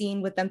last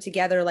scene with them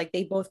together, like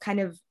they both kind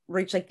of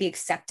reach like the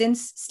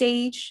acceptance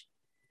stage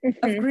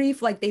of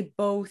grief. Like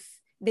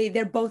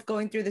they're both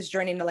going through this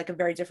journey in like a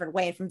very different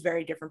way and from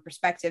very different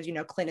perspectives. You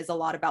know, Clint is a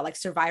lot about like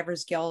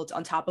survivor's guilt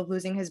on top of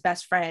losing his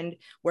best friend,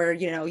 where,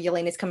 you know,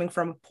 Yelena is coming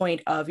from a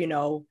point of, you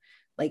know,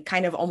 like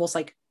kind of almost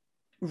like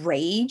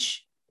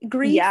rage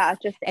grief. Yeah,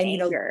 just and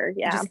anger.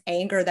 You know, just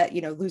anger that,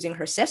 you know, losing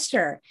her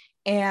sister.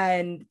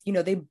 And, you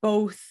know, they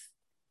both,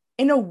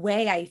 in a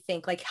way, I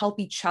think, like help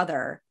each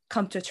other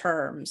come to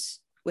terms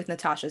with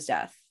Natasha's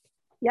death.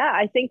 Yeah,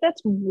 I think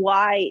that's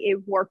why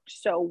it worked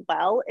so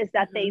well, is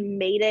that they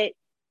made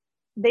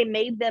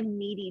them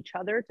meet each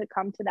other to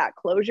come to that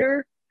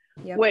closure,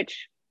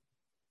 which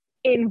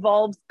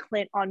involves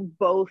Clint on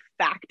both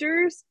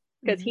factors,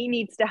 because he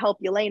needs to help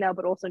Yelena,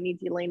 but also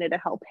needs Yelena to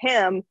help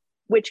him,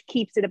 which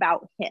keeps it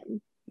about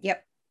him.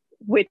 Yep.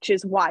 Which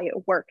is why it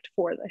worked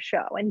for the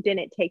show and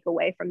didn't take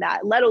away from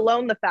that, let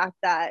alone the fact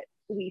that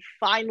we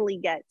finally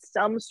get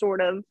some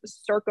sort of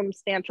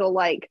circumstantial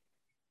like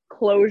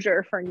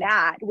closure for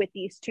Nat with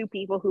these two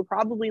people who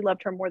probably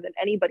loved her more than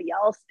anybody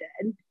else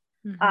did.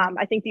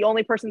 I think the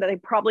only person that they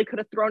probably could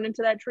have thrown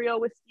into that trio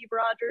was Steve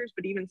Rogers,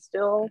 but even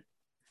still,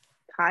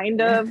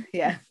 kind of,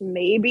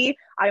 maybe.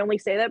 I only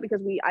say that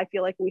because I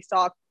feel like we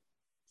saw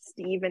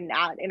Steve and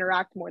Nat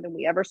interact more than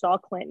we ever saw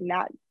Clint and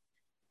Nat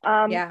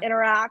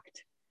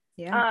interact.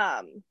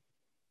 But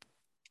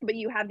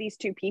you have these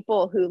two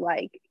people who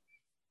like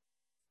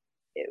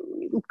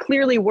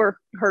clearly were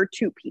her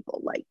two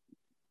people, like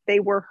they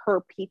were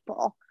her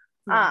people.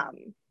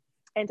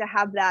 And to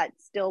have that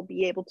still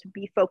be able to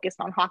be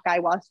focused on Hawkeye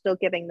while still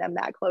giving them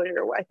that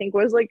closure, I think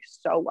was like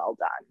so well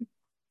done.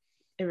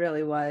 It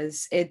really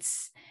was.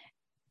 It's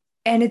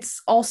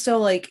also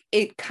like,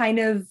 it kind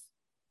of,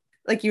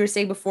 like you were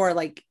saying before,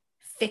 like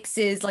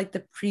fixes like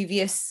the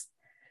previous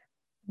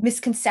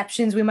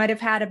misconceptions we might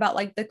have had about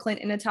like the Clint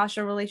and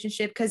Natasha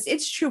relationship, because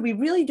it's true, we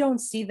really don't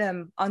see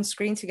them on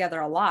screen together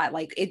a lot.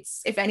 Like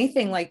it's, if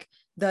anything, like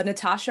the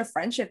Natasha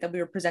friendship that we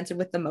were presented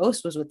with the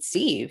most was with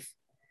Steve.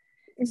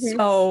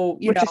 So,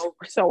 you Which know,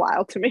 is so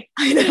wild to me.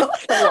 I know.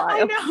 So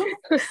wild. I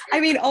know.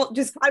 I mean,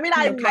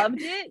 I loved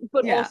it,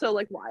 but also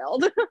like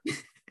wild.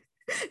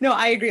 No,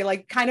 I agree.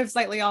 Like kind of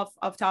slightly off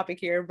topic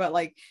here, but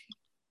like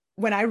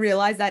when I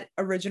realized that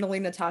originally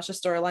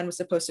Natasha's storyline was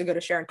supposed to go to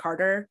Sharon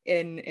Carter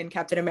in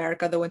Captain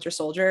America, the Winter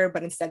Soldier,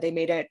 but instead they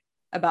made it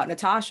about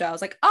Natasha, I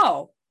was like,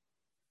 oh,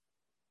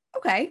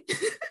 okay.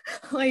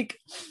 Like,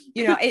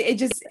 you know, it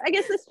just, I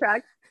guess this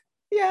track.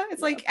 Yeah,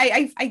 it's like,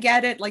 I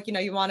get it. Like, you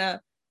know, you want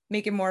to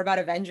make it more about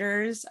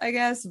Avengers, I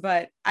guess,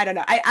 but I don't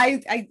know.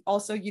 I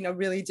also, you know,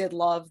 really did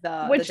love the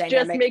dynamic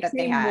just makes that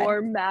they me had.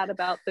 More mad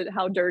about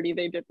how dirty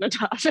they did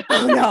Natasha.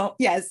 Oh no,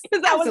 yes,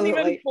 because that wasn't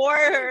even for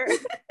her.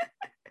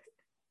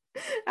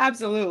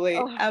 Absolutely.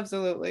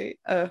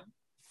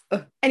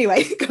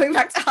 Anyway, going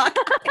back to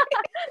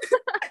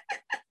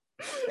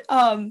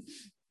Hawkeye.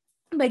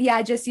 But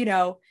yeah, just, you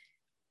know,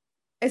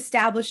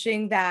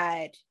 establishing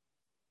that,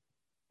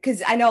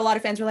 because I know a lot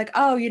of fans were like,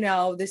 oh, you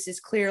know, this is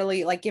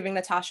clearly like giving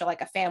Natasha like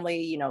a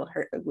family, you know,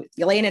 her with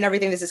Yelena and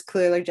everything. This is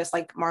clearly just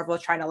like Marvel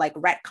trying to like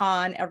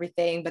retcon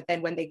everything. But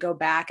then when they go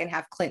back and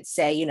have Clint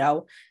say, you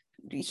know,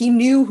 he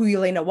knew who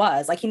Yelena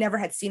was, like he never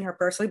had seen her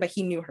personally, but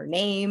he knew her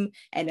name,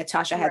 and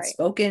Natasha had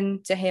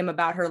spoken to him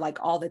about her like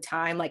all the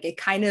time. Like it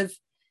kind of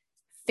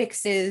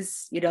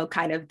fixes, you know,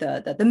 kind of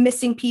the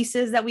missing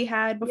pieces that we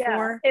had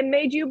before. It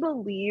made you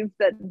believe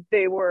that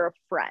they were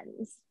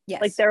friends.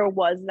 Yes. Like there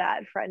was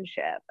that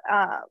friendship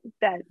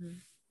that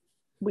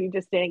we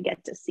just didn't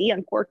get to see,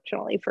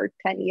 unfortunately, for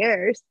 10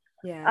 years.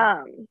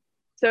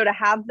 So to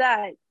have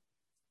that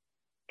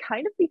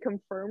kind of be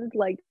confirmed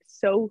like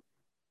so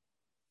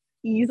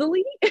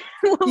easily,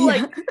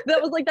 like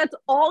that was like, that's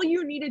all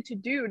you needed to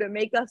do to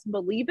make us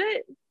believe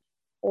it.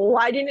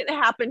 Why didn't it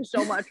happen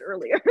so much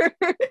earlier?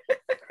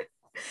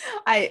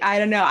 I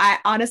don't know.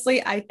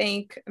 I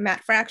think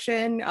Matt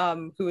Fraction,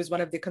 who is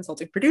one of the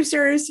consulting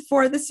producers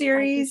for the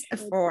series,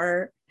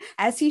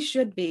 as he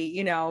should be,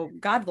 you know,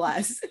 God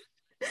bless,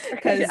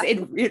 because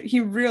he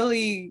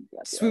really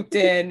swooped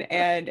in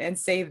and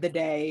saved the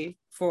day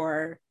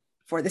for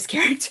this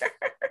character.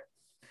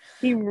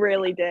 He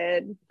really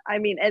did. I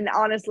mean, and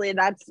honestly,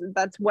 that's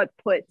what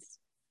puts,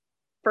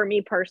 for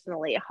me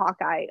personally,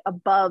 Hawkeye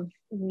above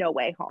No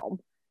Way Home,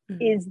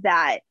 is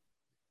that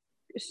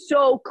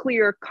so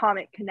clear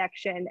comic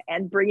connection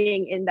and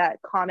bringing in that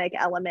comic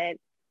element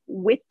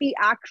with the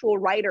actual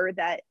writer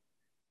that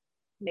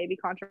may be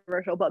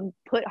controversial, but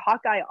put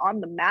Hawkeye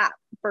on the map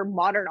for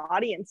modern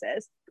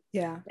audiences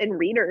and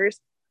readers.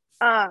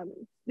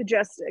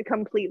 Just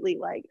completely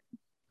like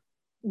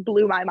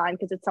blew my mind,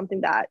 because it's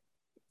something that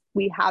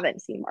we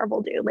haven't seen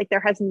Marvel do. Like there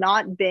has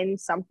not been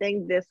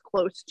something this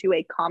close to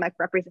a comic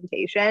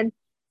representation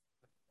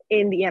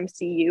in the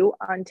MCU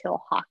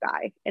until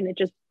Hawkeye, and it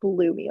just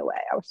blew me away.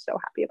 I was so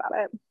happy about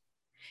it.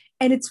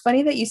 And it's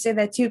funny that you say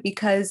that too,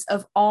 because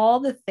of all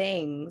the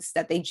things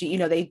that they, you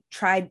know, they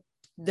tried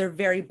their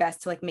very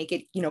best to like make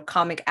it, you know,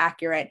 comic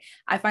accurate.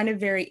 I find it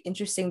very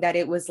interesting that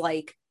it was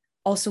like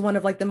also one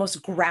of like the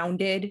most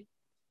grounded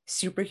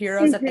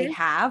superheroes that they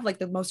have, like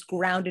the most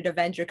grounded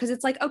Avenger. Because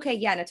it's like, okay,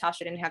 yeah,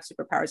 Natasha didn't have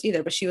superpowers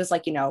either, but she was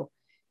like, you know,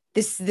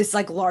 this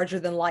like larger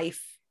than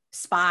life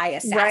spy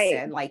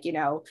assassin, like, you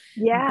know.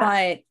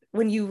 But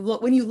when you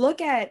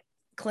look at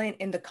Clint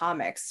in the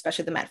comics,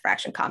 especially the Matt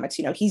Fraction comics,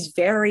 you know, he's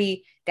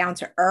very down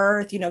to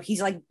earth, you know,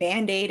 he's like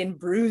band-aid and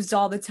bruised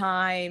all the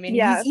time, and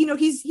he's, you know,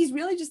 he's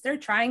really just there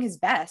trying his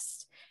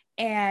best.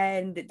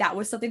 And that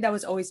was something that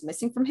was always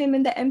missing from him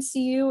in the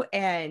MCU.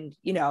 And,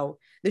 you know,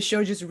 the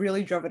show just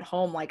really drove it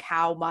home, like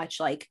how much,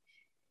 like,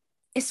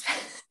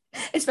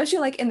 especially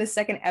like in the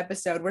second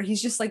episode where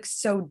he's just like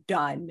so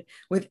done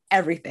with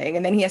everything,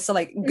 and then he has to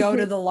like go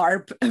to the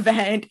LARP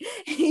event.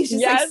 He's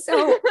just like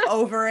so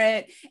over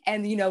it.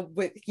 And, you know,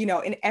 with, you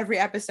know, in every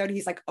episode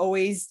he's like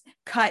always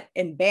cut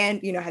and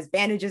you know, has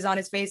bandages on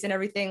his face and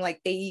everything. Like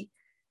they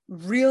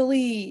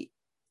really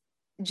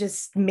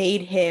just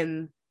made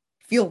him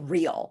feel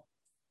real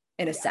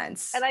in a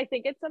sense. And I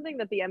think it's something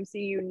that the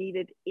MCU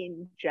needed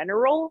in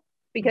general,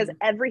 because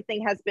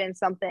everything has been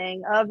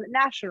something of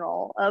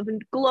national, of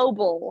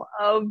global,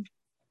 of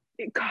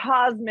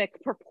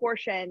cosmic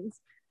proportions.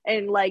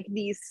 And like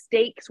these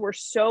stakes were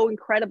so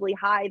incredibly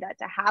high that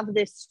to have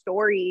this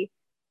story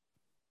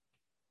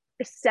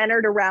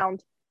centered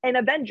around an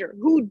Avenger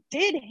who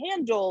did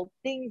handle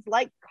things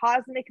like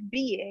cosmic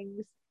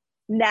beings,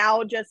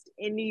 now just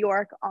in New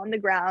York on the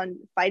ground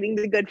fighting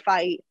the good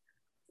fight,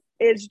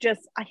 is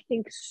just, I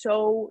think,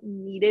 so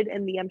needed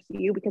in the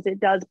MCU, because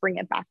it does bring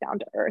it back down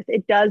to earth.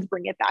 It does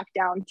bring it back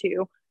down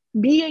to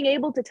being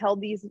able to tell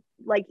these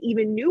like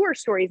even newer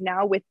stories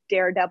now with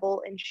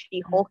Daredevil and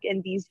She-Hulk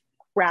and these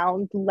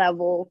ground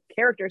level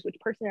characters, which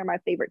personally are my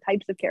favorite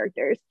types of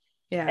characters.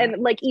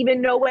 And like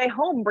even No Way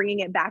Home, bringing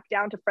it back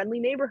down to friendly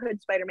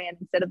neighborhood Spider-Man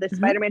instead of this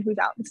Spider-Man who's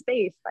out in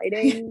space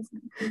fighting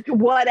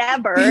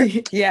whatever.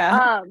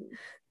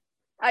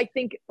 I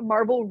think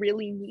Marvel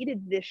really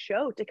needed this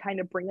show to kind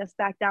of bring us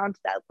back down to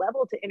that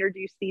level, to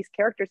introduce these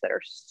characters that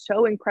are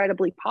so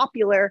incredibly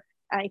popular.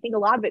 And I think a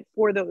lot of it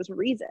for those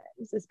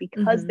reasons is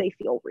because they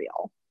feel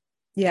real.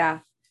 Yeah,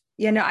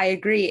 no, I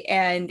agree.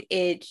 And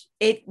it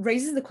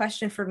raises the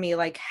question for me,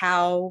 like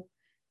how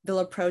they'll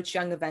approach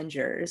Young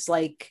Avengers,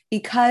 like,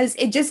 because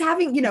it just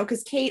having, you know,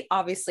 because Kate,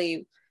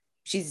 obviously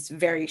she's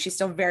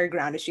still very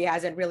grounded. She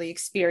hasn't really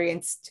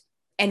experienced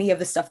any of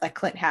the stuff that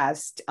Clint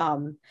has.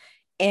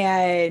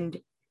 And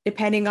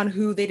depending on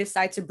who they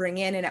decide to bring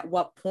in and at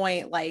what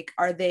point, like,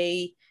 are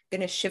they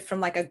going to shift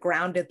from like a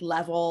grounded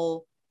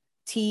level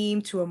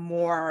team to a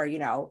more, you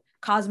know,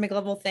 cosmic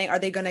level thing? Are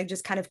they going to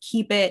just kind of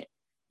keep it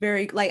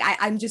very, like,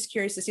 I'm just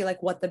curious to see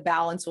like what the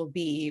balance will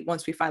be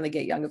once we finally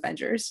get Young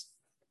Avengers.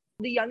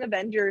 The Young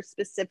Avengers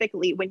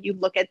specifically, when you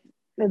look at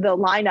the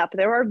lineup,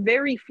 there are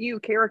very few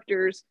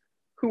characters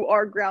who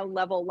are ground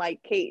level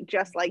like Kate,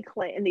 just like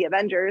Clint in the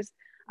Avengers.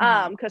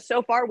 Because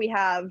so far we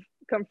have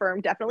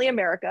confirmed definitely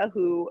America,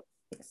 who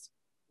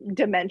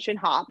dimension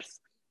hops,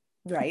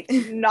 right?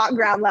 Not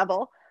ground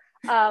level.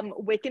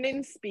 Wiccan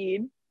and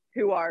Speed,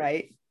 who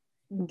are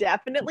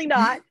definitely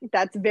not.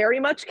 That's very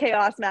much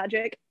chaos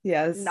magic.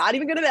 Not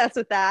even gonna mess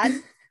with that.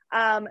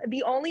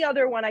 The only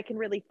other one I can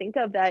really think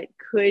of that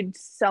could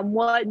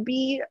somewhat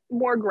be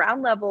more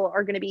ground level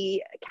are going to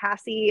be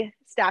Cassie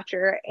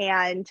Stature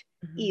and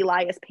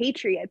Elias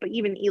Patriot. But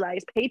even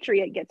Elias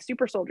Patriot gets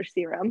super soldier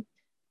serum,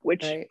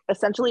 which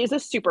essentially is a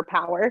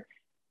superpower.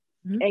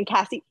 And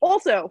Cassie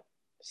also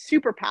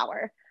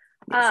superpower.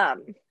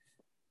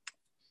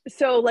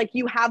 So like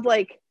you have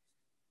like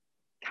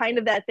kind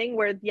of that thing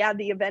where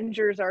the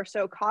Avengers are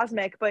so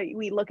cosmic, but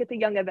we look at the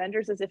Young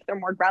Avengers as if they're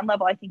more ground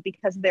level, I think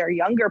because they're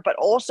younger, but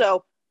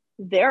also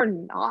they're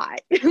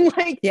not.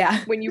 Like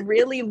when you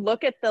really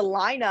look at the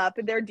lineup,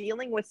 they're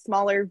dealing with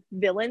smaller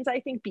villains, I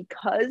think,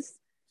 because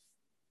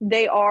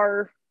they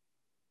are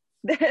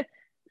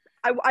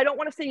I don't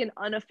want to say an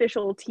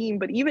unofficial team,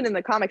 but even in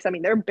the comics, I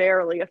mean, they're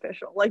barely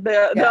official. Like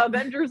the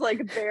Avengers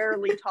like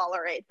barely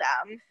tolerate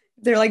them.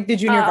 They're like the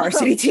junior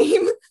varsity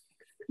team.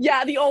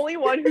 Yeah, the only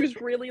one who's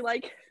really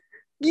like,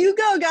 you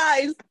go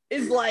guys,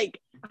 is like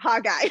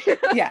Hawkeye.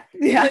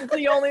 It's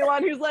the only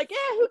one who's like,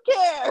 who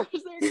cares?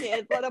 They're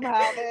kids, let them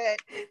have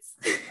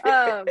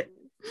it.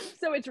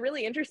 So it's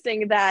really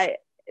interesting that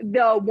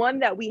the one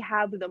that we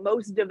have the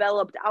most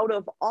developed out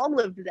of all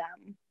of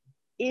them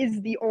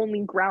is the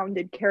only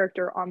grounded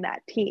character on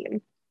that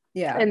team.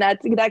 And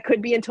that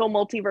could be until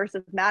Multiverse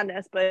of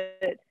Madness,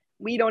 but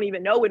we don't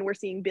even know when we're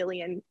seeing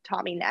Billy and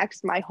Tommy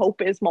next. My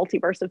hope is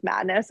Multiverse of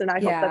Madness, and I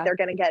hope that they're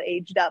going to get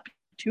aged up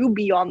to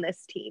be on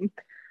this team.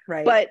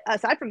 But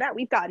aside from that,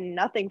 we've gotten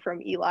nothing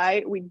from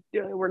Eli.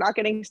 We're not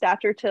getting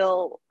Stature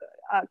till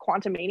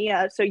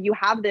Quantumania. So you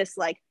have this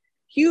like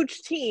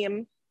huge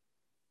team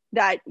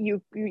that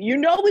you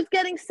know is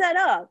getting set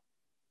up,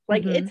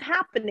 like it's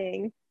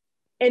happening,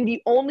 and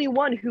the only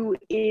one who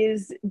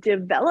is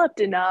developed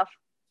enough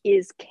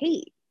is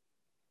Kate.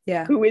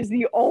 Who is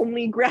the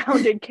only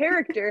grounded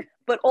character,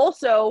 but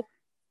also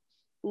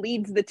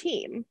leads the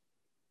team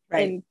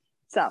in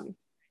some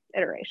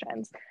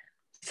iterations.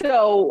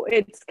 So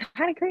it's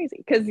kind of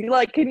crazy because,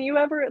 like, can you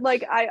ever,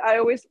 like, I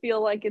always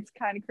feel like it's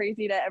kind of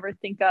crazy to ever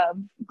think of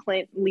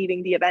Clint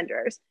leading the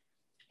Avengers.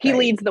 He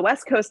leads the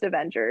West Coast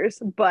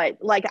Avengers, but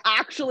like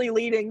actually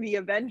leading the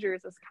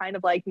Avengers is kind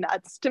of like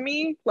nuts to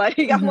me. Like,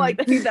 I'm like,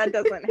 that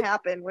doesn't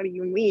happen. What do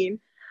you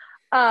mean?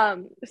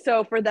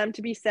 So for them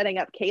to be setting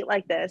up Kate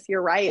like this,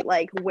 you're right.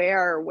 Like,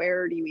 where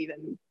do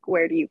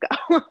you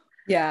go?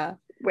 Yeah.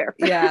 Where?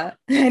 Yeah.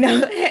 I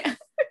know.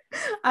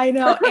 I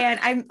know. And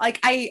I'm like,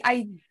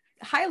 I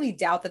highly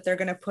doubt that they're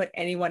going to put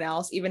anyone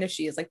else, even if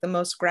she is like the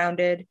most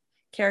grounded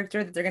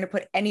character, that they're going to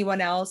put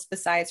anyone else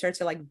besides her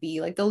to like be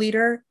like the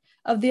leader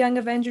of the Young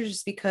Avengers,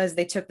 just because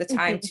they took the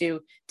time to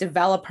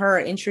develop her,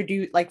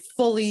 introduce, like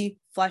fully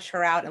flesh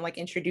her out and like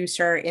introduce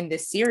her in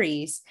this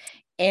series.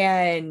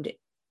 And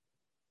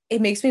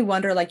it makes me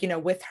wonder, like, you know,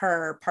 with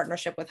her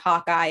partnership with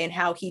Hawkeye and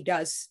how he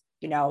does,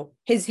 you know,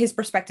 his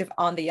perspective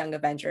on the Young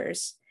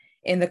Avengers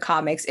in the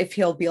comics, if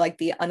he'll be like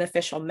the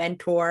unofficial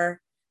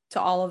mentor to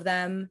all of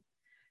them.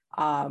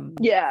 I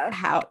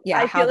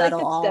feel like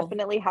it's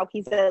definitely how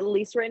he's at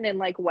least written in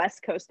like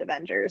West Coast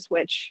Avengers,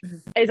 which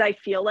is, I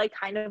feel like,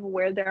 kind of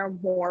where they're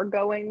more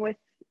going with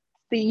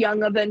the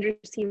Young Avengers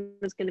team,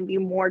 is going to be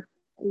more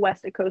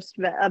West Coast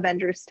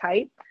Avengers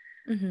type.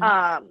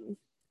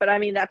 But I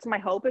mean, that's my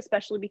hope,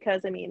 especially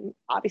because, I mean,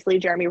 obviously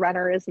Jeremy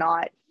Renner is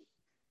not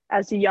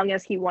as young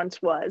as he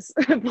once was.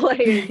 Like,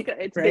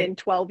 it's been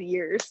 12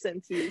 years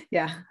since he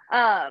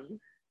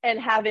and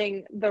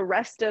having the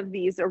rest of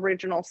these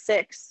original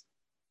 6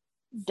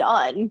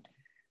 done.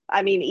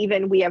 I mean,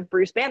 even we have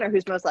Bruce Banner,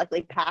 who's most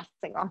likely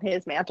passing on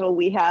his mantle.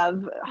 We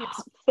have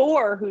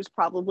Thor, who's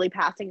probably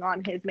passing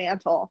on his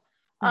mantle.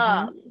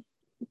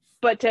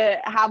 But to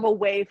have a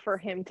way for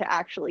him to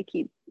actually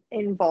keep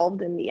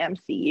involved in the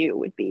MCU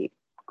would be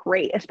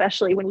great,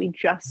 especially when we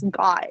just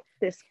got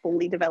this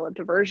fully developed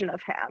version of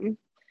him.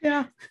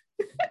 Yeah.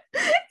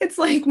 It's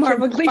like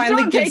Marvel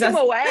finally gives us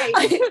away.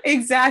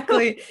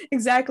 Exactly.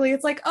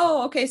 It's like,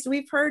 oh, okay, so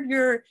we've heard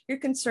your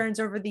concerns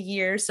over the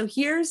years, so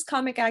here's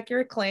comic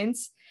accurate Clint,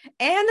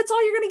 and that's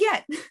all you're gonna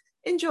get.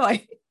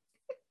 Enjoy.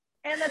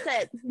 And that's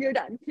it. You're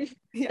done.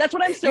 That's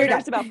what I'm so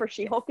nervous about for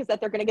She-Hulk, is that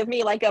they're gonna give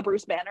me like a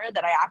Bruce Banner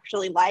that I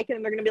actually like,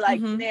 and they're gonna be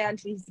like, man,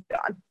 he's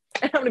gone.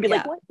 And I'm gonna be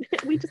like, what?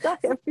 We just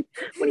got him.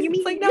 What do you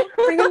mean? It's like, no,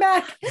 bring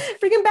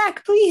him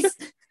back, please.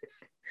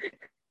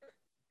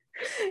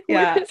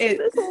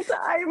 This whole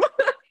time.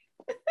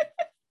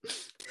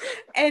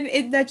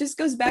 And that just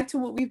goes back to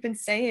what we've been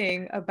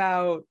saying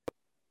about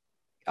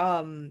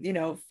you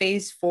know,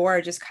 phase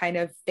 4 just kind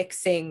of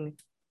fixing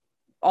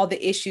all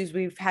the issues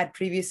we've had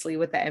previously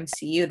with the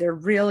MCU. They're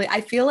really,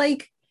 I feel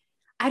like,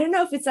 I don't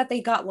know if it's that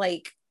they got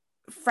like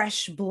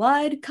fresh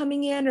blood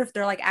coming in, or if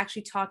they're like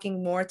actually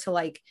talking more to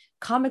like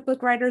comic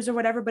book writers or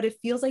whatever, but it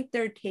feels like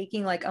they're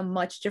taking like a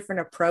much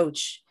different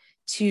approach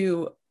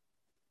to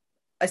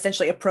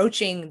essentially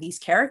approaching these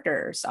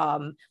characters,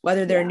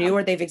 whether they're new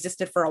or they've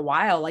existed for a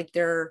while. Like,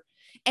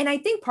 and I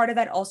think part of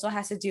that also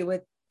has to do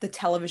with the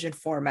television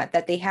format,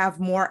 that they have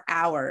more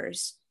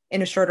hours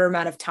in a shorter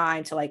amount of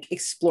time to like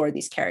explore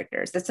these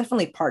characters. That's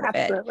definitely part of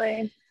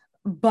it.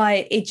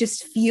 But it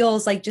just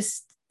feels like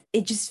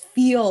it just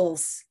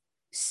feels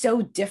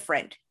so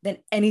different than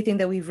anything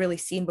that we've really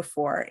seen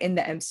before in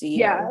the MCU.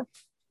 Yeah.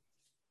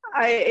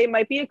 It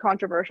might be a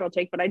controversial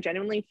take, but I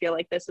genuinely feel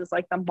like this is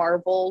like the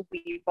Marvel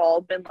we've all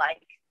been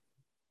like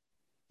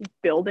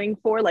building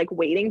for, like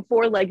waiting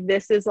for. Like,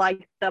 this is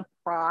like the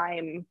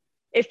prime,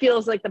 it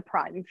feels like the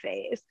prime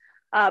phase,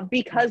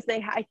 because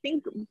I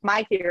think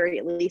my theory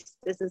at least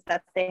is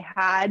that they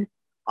had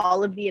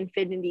all of the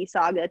Infinity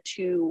Saga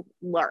to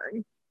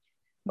learn.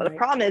 Well, the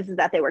problem is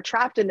that they were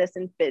trapped in this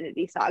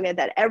Infinity Saga,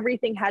 that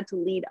everything had to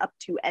lead up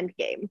to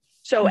Endgame.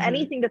 So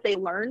anything that they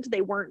learned,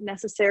 they weren't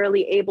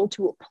necessarily able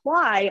to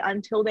apply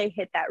until they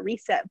hit that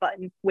reset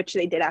button, which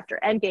they did after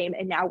Endgame.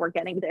 And now we're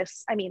getting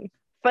this, I mean,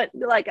 but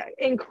like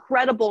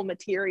incredible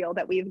material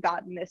that we've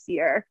gotten this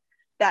year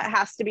that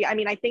has to be, I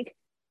mean, I think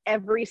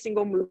every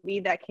single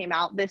movie that came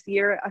out this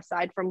year,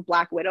 aside from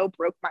Black Widow,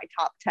 broke my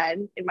top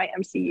 10 in my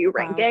MCU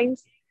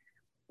rankings.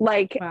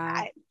 Like,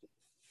 I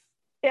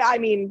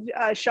mean,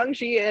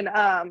 Shang-Chi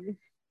and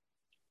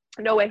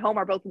No Way Home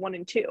are both 1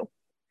 and 2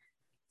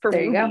 for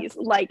movies.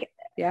 Like,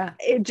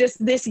 it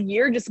just, this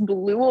year just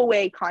blew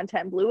away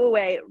content, blew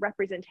away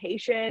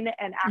representation,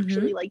 and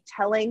actually like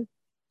telling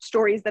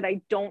stories that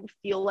I don't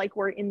feel like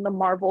were in the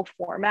Marvel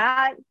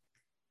format.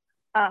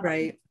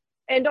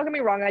 And don't get me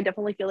wrong, I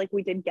definitely feel like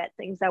we did get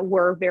things that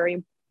were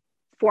very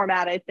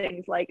formatted.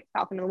 Things like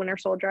Falcon and the Winter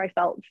Soldier, I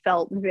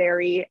felt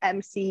very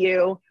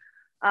MCU.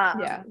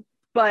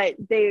 But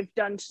they've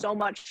done so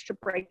much to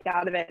break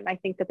out of it. And I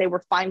think that they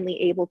were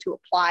finally able to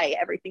apply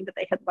everything that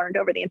they had learned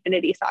over the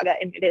Infinity Saga,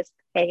 and it is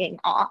paying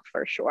off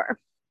for sure.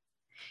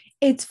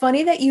 It's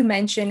funny that you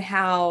mentioned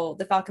how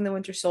the Falcon and the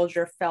Winter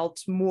Soldier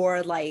felt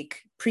more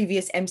like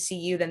previous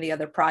MCU than the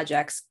other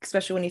projects,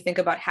 especially when you think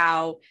about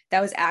how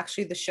that was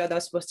actually the show that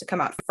was supposed to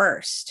come out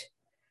first.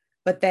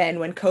 But then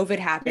when COVID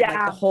happened,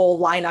 like the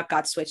whole lineup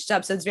got switched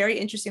up. So it's very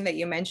interesting that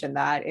you mentioned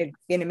that. And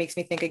it makes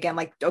me think again,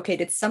 like, okay,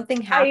 did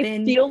something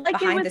happen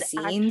behind the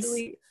scenes?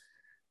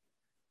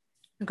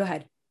 Go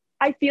ahead.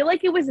 I feel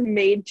like it was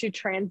made to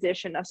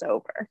transition us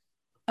over.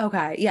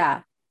 Okay,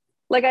 yeah.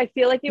 Like, I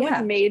feel like it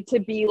was made to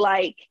be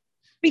like,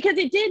 because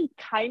it did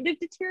kind of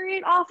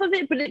deteriorate off of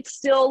it, but it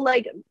still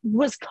like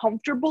was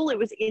comfortable. It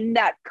was in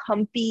that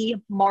comfy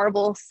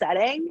Marvel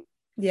setting.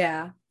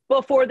 Yeah.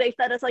 Before they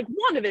fed us like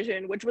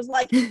WandaVision, which was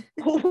like,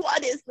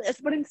 what is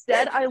this? But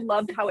instead, I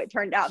loved how it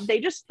turned out. They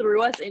just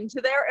threw us into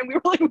there, and we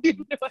were like, we have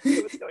no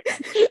idea what's going on.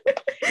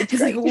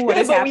 It's like, what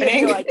is happening? We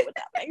have no idea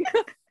what's happening.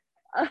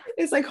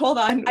 It's like, hold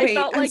on, wait, I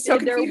felt like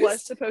there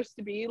was supposed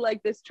to be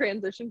like this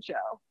transition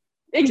show.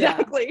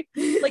 Exactly.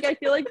 Yeah. Like, I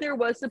feel like there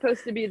was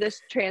supposed to be this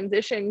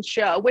transition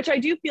show, which I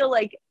do feel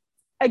like,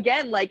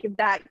 again, like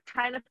that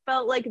kind of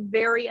felt like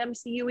very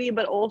MCU-y,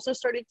 but also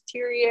started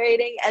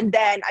deteriorating. And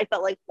then I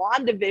felt like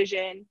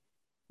WandaVision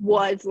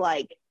was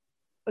like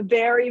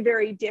very,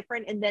 very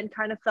different, and then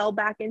kind of fell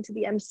back into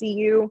the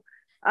MCU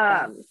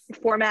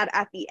format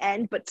at the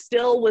end, but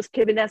still was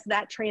giving us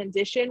that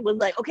transition, was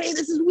like, okay,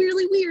 this is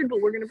really weird,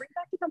 but we're going to bring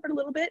back the comfort a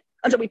little bit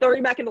until we throw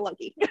you back into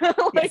Lucky.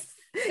 Like,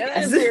 and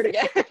then it's weird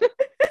again.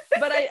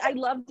 But I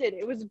loved it.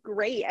 It was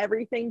great.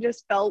 Everything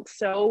just felt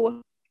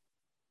so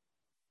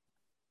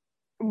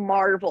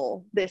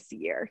Marvel this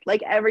year.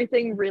 Like,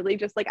 everything really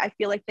just like, I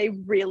feel like they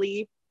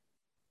really,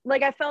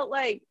 like, I felt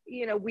like,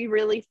 you know, we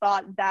really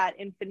thought that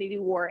Infinity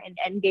War and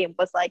Endgame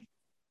was like,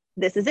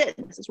 this is it.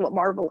 This is what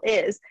Marvel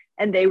is.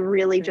 And they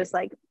really just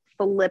like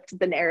flipped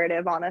the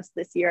narrative on us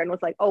this year and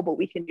was like, oh, but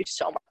we can do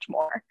so much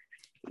more.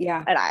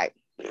 Yeah. And I'm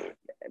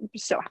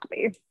so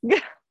happy.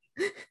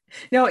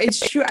 No, it's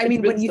true. I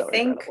mean,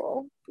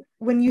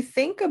 when you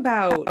think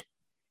about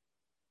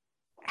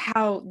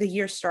how the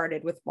year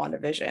started with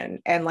WandaVision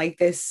and like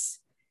this,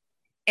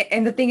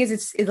 and the thing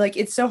is,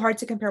 it's so hard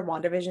to compare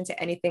WandaVision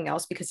to anything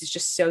else because it's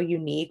just so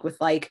unique with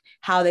like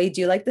how they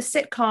do like the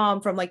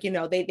sitcom from like, you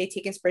know, they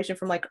take inspiration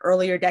from like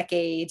earlier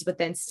decades, but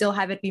then still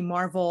have it be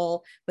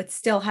Marvel, but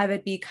still have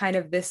it be kind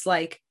of this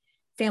like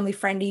family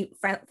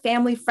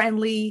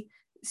friendly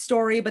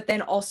story. But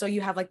then also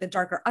you have like the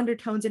darker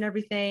undertones and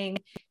everything.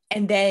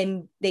 And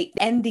then they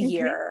end the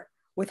year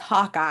with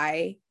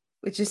Hawkeye,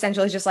 which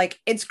essentially is just like,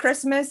 it's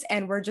Christmas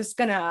and we're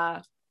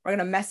gonna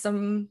mess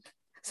some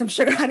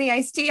sugar honey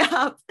iced tea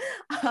up.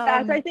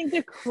 That's, I think,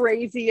 the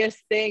craziest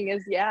thing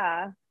is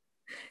that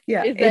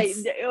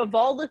of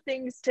all the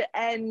things to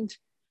end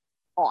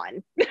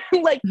on,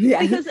 like,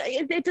 because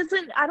it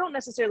doesn't, I don't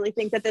necessarily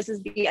think that this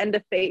is the end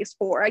of phase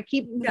 4. I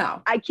keep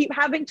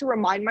having to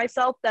remind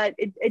myself that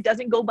it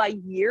doesn't go by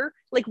year.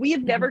 Like, we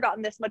have never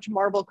gotten this much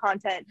Marvel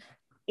content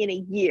in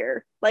a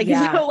year. Like,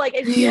 so like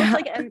it feels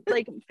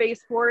like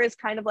phase 4 is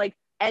kind of like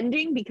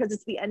ending because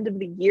it's the end of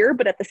the year,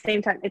 but at the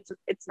same time it's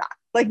not.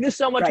 Like, there's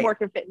so much more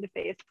to fit into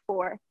phase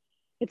 4.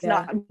 It's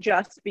not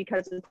just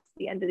because it's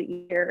the end of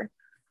the year.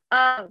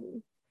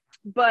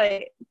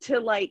 But to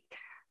like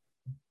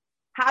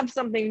have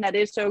something that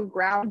is so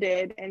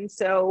grounded and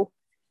so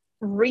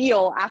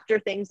real after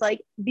things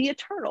like the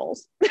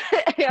Eternals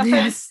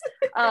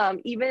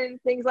and even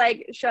things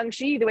like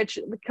Shang-Chi, which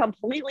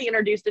completely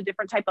introduced a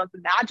different type of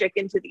magic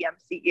into the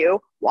MCU.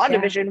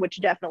 WandaVision, which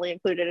definitely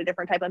included a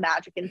different type of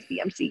magic into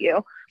the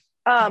MCU,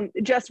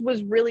 just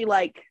was really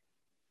like,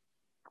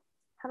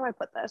 how do I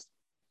put this?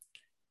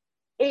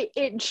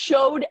 It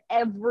showed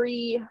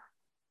every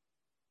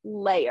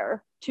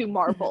layer to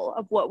Marvel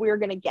of what we were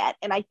going to get.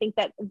 And I think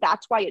that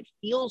that's why it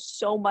feels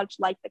so much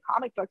like the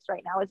comic books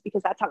right now, is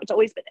because that's how it's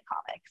always been in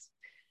comics.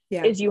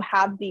 Is you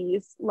have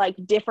these like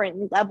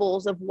different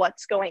levels of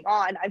what's going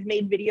on. I've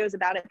made videos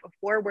about it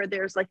before where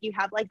there's like, you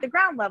have like the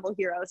ground level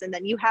heroes, and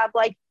then you have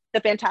like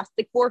the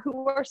Fantastic Four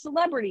who are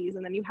celebrities,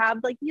 and then you have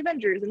like the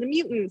Avengers and the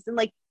mutants, and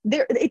like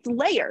it's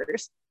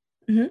layers.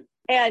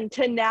 And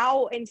to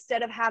now,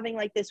 instead of having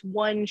like this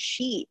one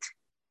sheet,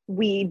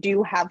 we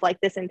do have like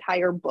this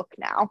entire book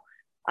now.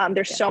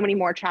 There's so many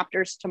more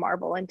chapters to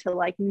Marvel, and to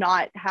like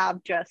not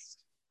have just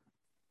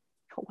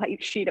a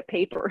white sheet of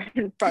paper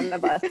in front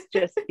of us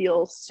just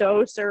feels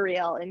so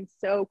surreal and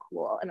so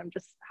cool. And I'm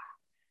just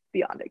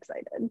beyond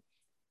excited.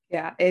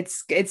 Yeah,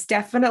 it's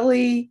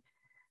definitely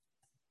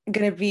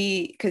gonna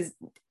be, because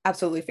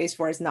absolutely phase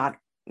 4 is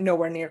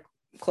nowhere near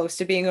close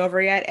to being over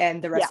yet,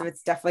 and the rest of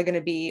it's definitely going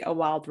to be a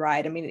wild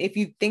ride. I mean, if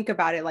you think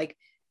about it, like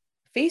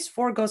phase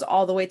 4 goes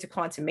all the way to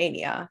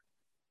Quantumania.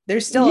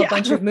 There's still a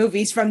bunch of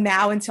movies from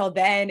now until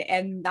then,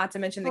 and not to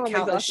mention the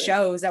countless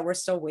shows that we're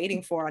still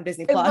waiting for on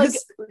Disney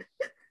Plus. Like,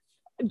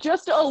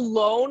 just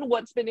alone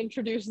what's been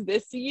introduced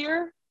this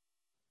year,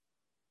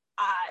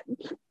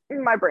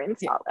 my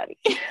brain's not ready.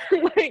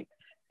 like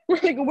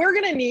we're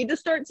gonna need to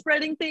start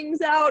spreading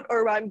things out,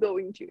 or I'm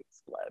going to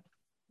explode.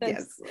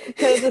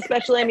 Because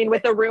especially, I mean,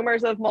 with the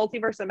rumors of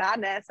Multiverse of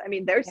Madness, I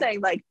mean, they're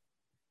saying like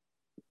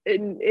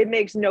it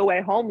makes No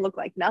Way Home look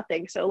like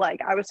nothing. So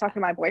like, I was talking to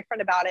my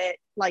boyfriend about it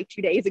like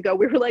 2 days ago.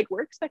 We were like,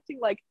 we're expecting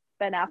like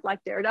Ben Affleck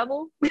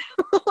Daredevil.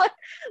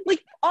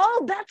 like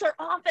all bets are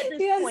off at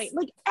this point.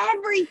 Like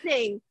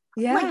everything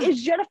Yeah. Like,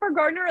 is Jennifer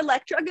Garner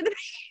Elektra gonna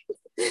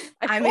be?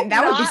 I mean,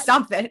 that would be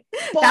something.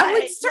 That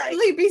would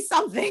certainly be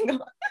something.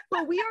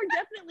 But we are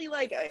definitely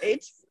like,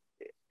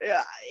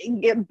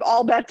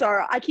 all bets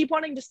are. I keep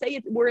wanting to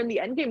say we're in the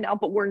end game now,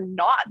 but we're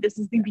not. This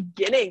is the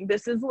beginning.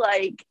 This is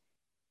like,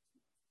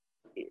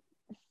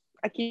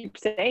 I keep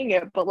saying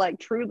it, but like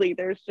truly,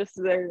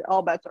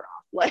 all bets are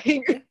off. Like,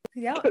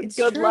 yeah, it's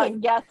good true. luck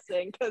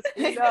guessing, because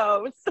who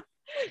knows.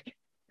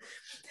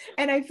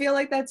 And I feel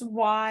like that's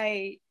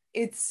why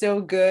it's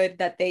so good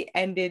that they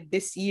ended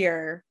this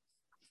year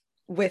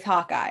with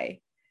Hawkeye,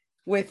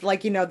 with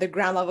like, the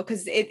ground level,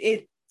 because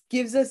it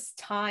gives us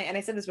time, and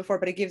I said this before,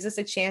 but it gives us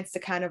a chance to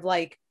kind of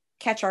like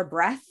catch our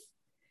breath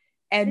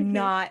and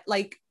not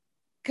like,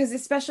 because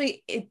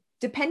especially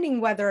depending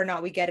whether or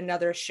not we get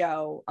another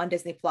show on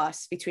Disney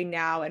Plus between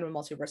now and when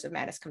Multiverse of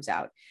Madness comes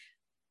out.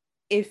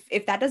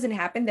 If that doesn't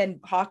happen,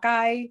 then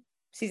Hawkeye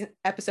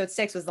episode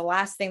 6 was the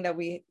last thing that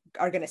we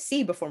are going to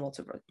see before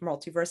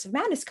Multiverse of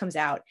Madness comes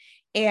out.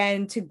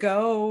 And to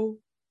go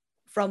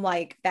from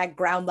like that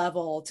ground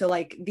level to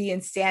like the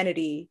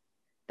insanity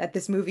that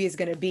this movie is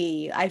going to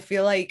be, I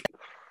feel like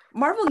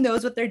Marvel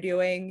knows what they're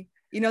doing.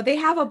 They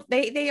have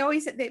they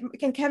always,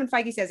 Kevin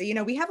Feige says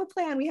it, we have a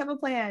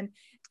plan.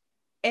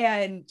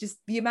 And just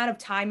the amount of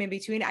time in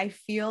between, I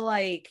feel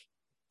like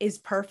is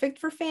perfect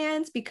for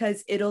fans,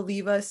 because it'll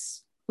leave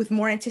us with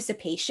more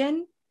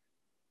anticipation,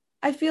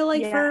 I feel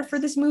like, for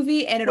this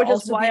movie. And which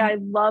is why I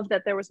love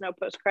that there was no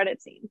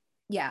post-credit scene.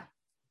 Yeah.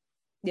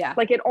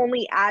 Like, it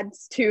only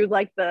adds to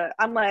like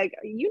I'm like,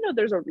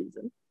 there's a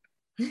reason.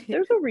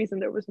 There's a reason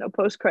there was no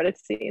post-credit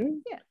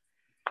scene. Yeah.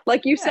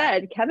 Like you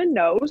said, Kevin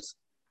knows.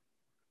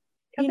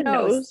 Kevin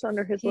knows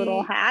under his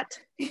little hat.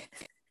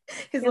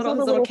 his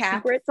little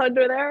cap. Secrets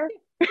under there.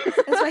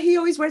 That's why he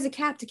always wears a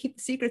cap, to keep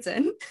the secrets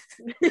in.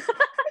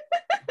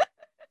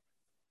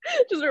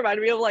 Just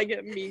reminded me of like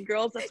Mean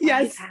Girls. That's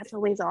why his hat's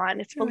always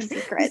on. It's full of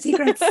secrets.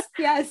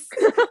 Yes.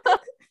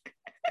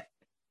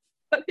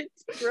 But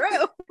it's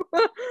true.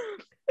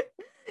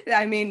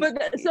 I mean,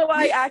 but so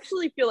I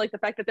actually feel like the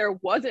fact that there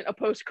wasn't a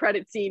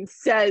post-credit scene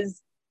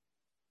says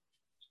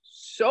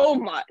so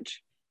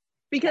much,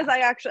 because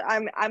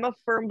I'm a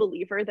firm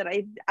believer that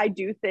I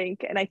do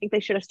think, and I think they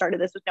should have started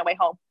this with No Way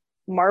Home.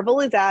 Marvel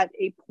is at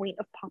a point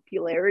of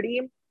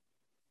popularity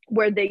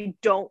where they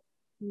don't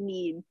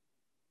need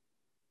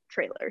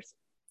trailers.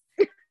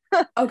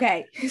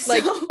 Okay,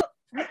 like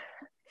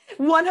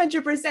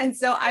 100%.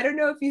 So I don't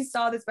know if you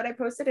saw this, but I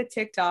posted a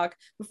TikTok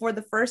before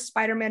the first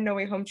Spider-Man No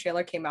Way Home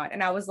trailer came out,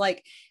 and I was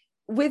like,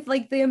 with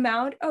like the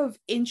amount of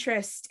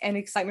interest and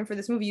excitement for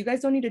this movie, you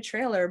guys don't need a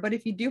trailer, but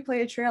if you do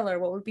play a trailer,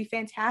 what would be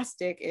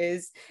fantastic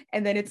is,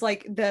 and then it's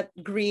like the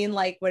green,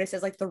 like what it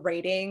says, like the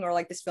rating, or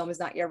like this film is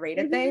not yet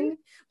rated thing,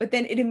 but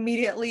then it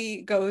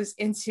immediately goes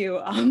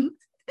into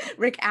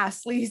Rick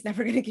Astley's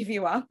Never Gonna Give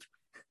You Up.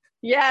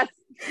 Yes.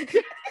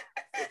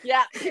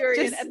 Yeah,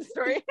 period. End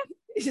story.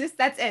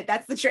 That's it.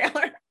 That's the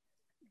trailer.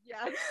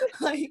 Yes.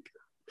 Like,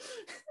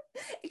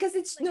 because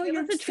it's like,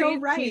 you're a so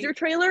right. Teaser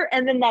trailer,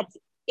 and then that's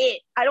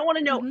it. I don't want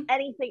to know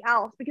anything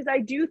else, because I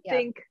do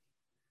think,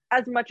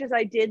 as much as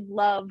I did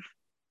love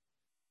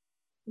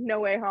No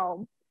Way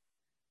Home,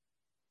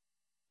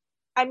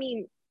 I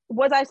mean,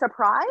 was I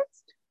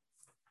surprised?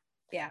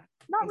 Yeah.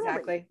 Not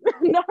exactly.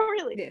 Really. Not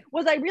really. Yeah.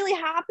 Was I really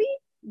happy?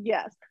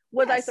 Yes.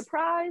 Was I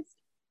surprised?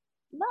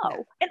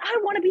 No. And I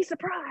want to be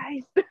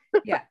surprised.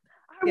 Yeah.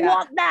 I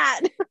want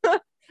that.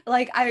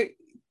 Like, I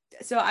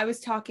was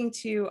talking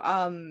to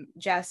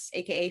Jess,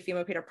 aka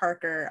Female Peter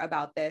Parker,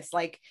 about this.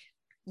 Like,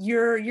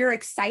 you're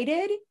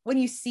excited when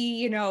you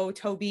see,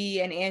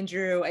 Toby and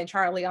Andrew and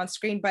Charlie on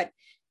screen, but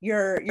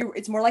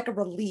it's more like a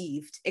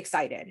relieved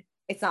excited.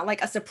 It's not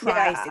like a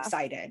surprised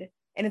excited.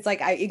 And it's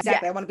like, I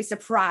want to be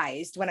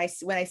surprised when I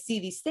see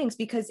these things,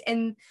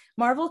 and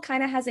Marvel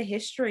kind of has a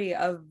history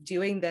of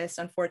doing this,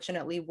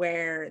 unfortunately,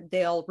 where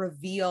they'll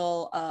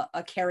reveal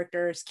a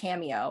character's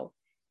cameo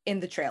in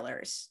the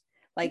trailers.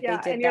 Like, they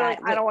did and you're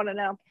that. Like, I don't want to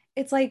know.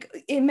 It's like,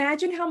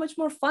 imagine how much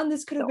more fun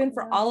this could have been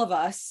for all of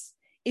us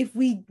if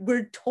we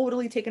were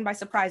totally taken by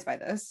surprise by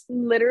this.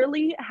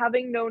 Literally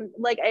having known,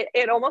 like,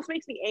 it almost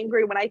makes me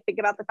angry when I think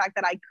about the fact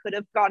that I could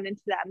have gone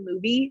into that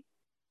movie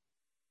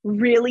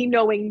really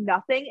knowing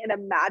nothing and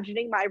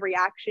imagining my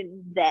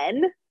reaction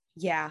then.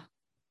 Yeah.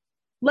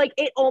 Like,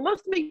 it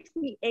almost makes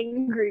me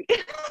angry.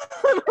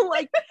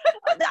 Like,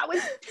 that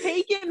was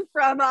taken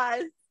from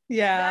us.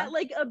 Yeah. That,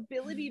 like,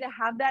 ability to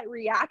have that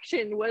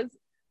reaction was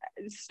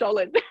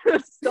stolen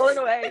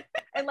away.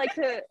 And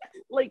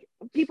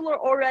people are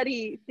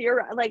already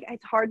theorizing. Like,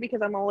 it's hard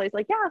because I'm always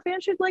like, yeah,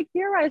 fans should like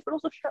theorize, but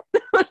also shut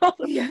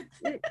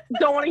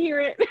don't want to hear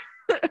it.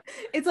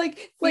 It's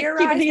like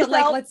theorize, but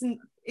like let's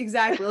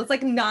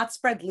like not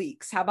spread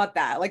leaks. How about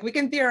that? Like, we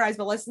can theorize,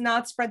 but let's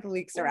not spread the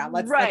leaks around.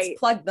 Let's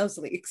plug those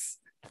leaks.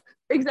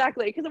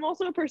 Exactly, because I'm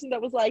also a person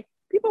that was like,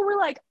 people were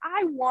like,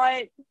 I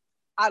want,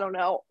 I don't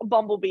know,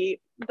 Bumblebee,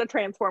 the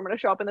Transformer, to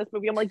show up in this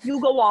movie. I'm like, you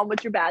go on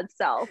with your bad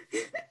self.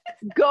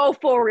 Go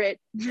for it.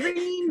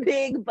 Dream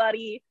big,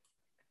 buddy.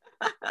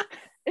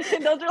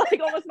 And those are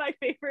like almost my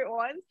favorite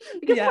ones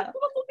because one of the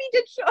movie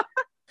did show up.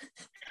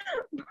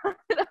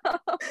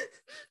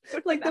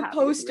 But, like the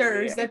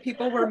posters that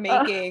people were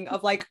making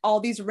of like all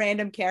these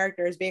random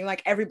characters being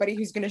like everybody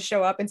who's going to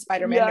show up in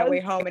Spider-Man No Way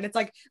Home, and it's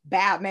like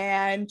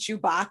Batman,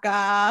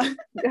 Chewbacca.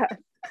 Yeah.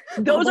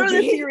 Those are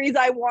the series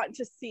I want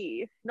to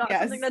see, not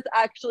something that's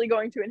actually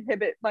going to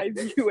inhibit my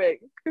viewing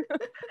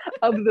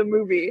of the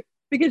movie.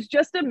 Because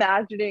just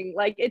imagining,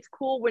 like, it's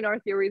cool when our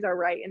theories are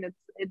right, and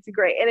it's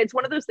great, and it's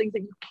one of those things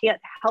that you can't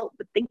help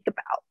but think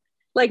about.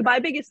 Like, my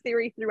biggest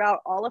theory throughout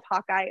all of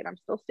Hawkeye, and I'm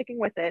still sticking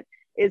with it,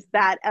 is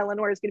that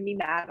Eleanor is going to be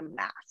Madame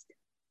Mask.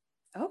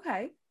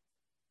 Okay.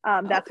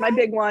 That's my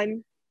big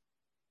one.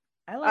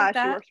 I like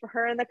that. She works for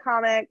her in the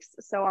comics,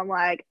 so I'm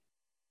like,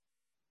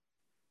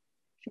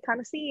 she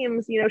kind of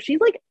seems, she's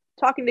like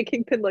talking to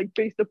Kingpin like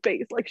face to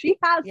face. Like, she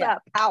has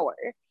that power.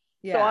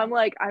 Yeah. So I'm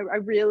like, I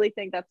really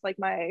think that's like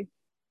my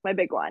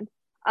big one.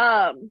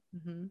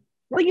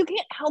 Well, you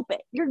can't help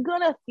it. You're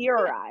gonna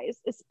theorize,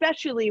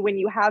 especially when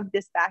you have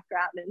this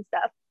background and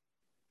stuff.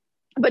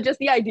 But just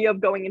the idea of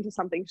going into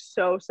something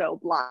so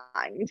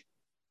blind,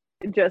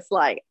 just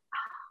like,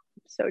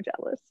 I'm so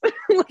jealous.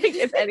 Like,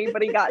 if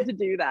anybody got to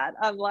do that,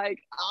 I'm like,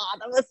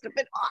 that must have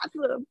been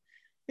awesome.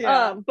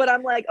 Yeah. But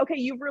I'm like, okay,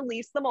 you've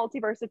released the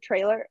Multiverse of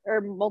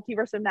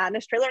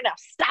Madness trailer. Now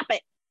stop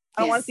it.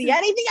 I don't want to see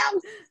anything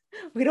else.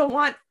 We don't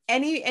want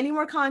any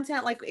more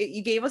content. Like,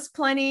 you gave us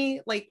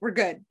plenty. Like, we're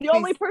good. The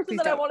only person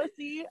that I want to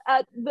see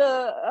at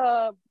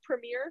the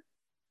premiere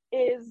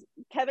is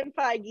Kevin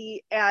Feige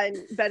and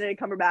Benedict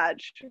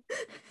Cumberbatch.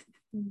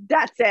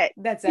 That's it.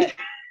 That's it.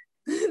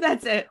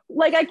 That's it.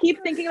 Like, I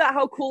keep thinking about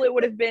how cool it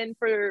would have been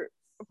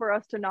for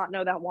us to not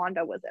know that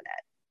Wanda was in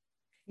it.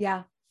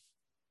 Yeah.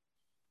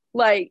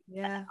 Like,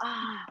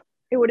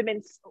 it would have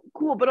been so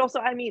cool. But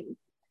also, I mean,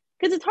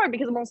 because it's hard,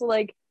 because I'm also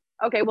like,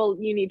 okay, well,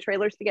 you need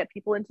trailers to get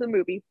people into the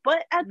movie.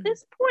 But at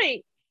this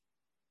point,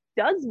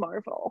 does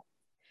Marvel?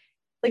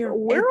 Like,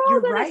 we're all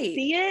going to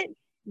see it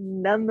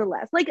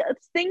nonetheless. Like,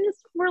 things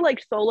for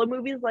like solo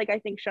movies, like I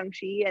think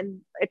Shang-Chi and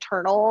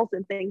Eternals,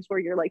 and things where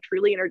you're like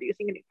truly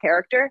introducing a new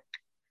character.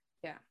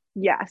 Yeah.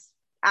 Yes,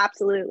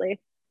 absolutely.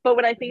 But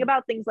when I think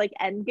about things like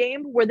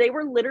Endgame, where they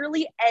were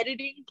literally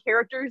editing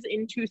characters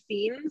into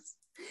scenes,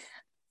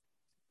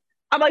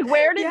 I'm like,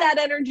 where did that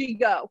energy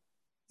go?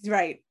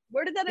 Right.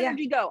 Where did that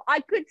energy go?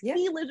 I could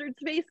see Lizard's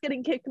face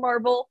getting kicked,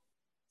 Marvel.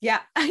 Yeah,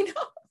 I know.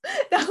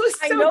 That was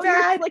so bad. I know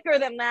you're slicker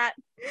than that.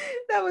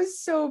 That was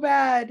so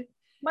bad.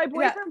 My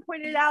boyfriend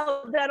pointed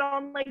out that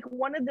on like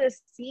one of the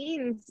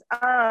scenes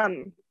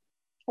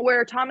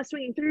where Tom is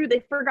swinging through,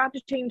 they forgot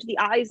to change the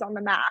eyes on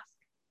the mask.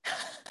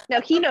 Now,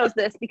 he knows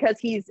this because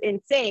he's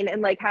insane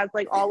and like has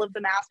like all of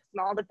the masks and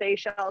all the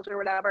face shells or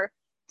whatever.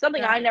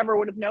 Something I never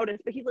would have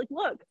noticed. But he's like,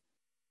 look,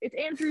 it's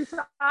Andrew's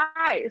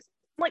eyes.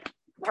 I'm like,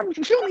 why would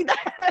you show me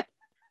that?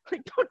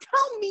 Like, don't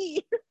tell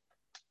me.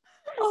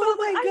 Oh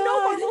my God. I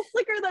know Marvel's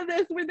slicker than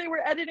this when they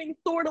were editing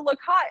Thor to look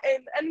hot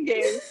in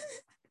Endgame.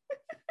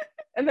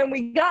 And then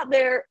we got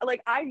there,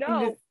 like, I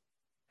know.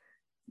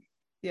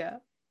 Yeah.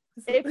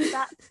 If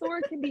that Thor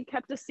can be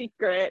kept a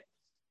secret,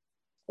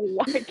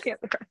 why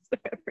can't the rest of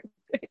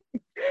everything?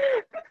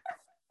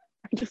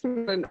 I just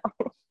want to know.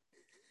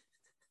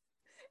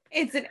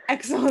 It's an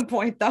excellent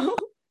point, though.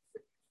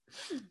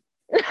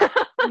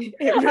 Really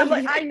I'm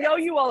like, I know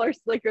you all are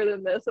slicker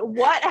than this.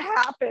 What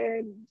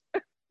happened?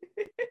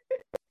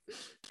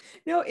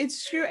 No,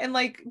 it's true. And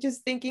like,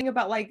 just thinking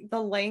about like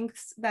the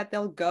lengths that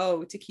they'll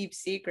go to keep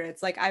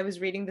secrets. Like, I was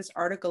reading this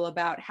article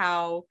about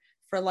how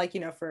for like,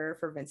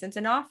 for Vincent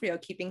D'Onofrio,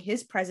 keeping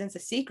his presence a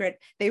secret,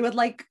 they would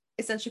like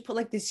essentially put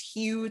like this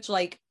huge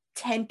like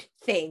tent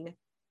thing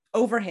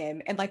over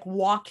him and like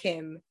walk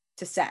him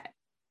to set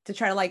to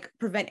try to like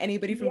prevent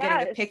anybody from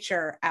getting a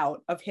picture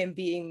out of him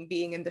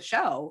being in the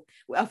show,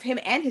 of him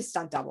and his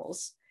stunt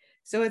doubles.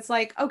 So it's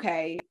like,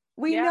 okay,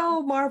 we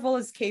know Marvel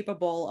is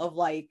capable of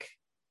like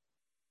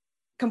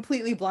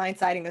completely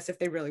blindsiding us if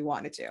they really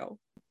wanted to.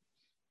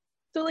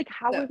 So like,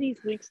 how are these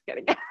leaks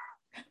getting out?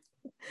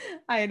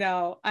 I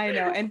know.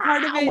 And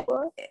part of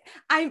it,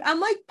 I'm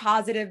like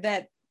positive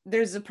that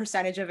there's a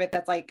percentage of it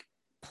that's like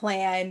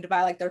planned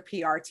by like their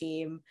PR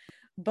team.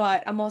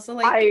 But I'm also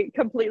like, I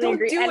completely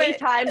agree.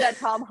 Anytime that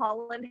Tom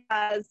Holland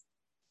has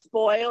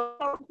spoiled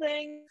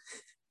something.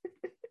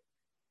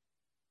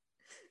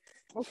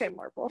 Okay,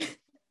 Marvel.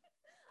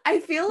 I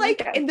feel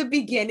like in the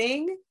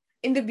beginning,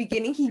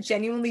 he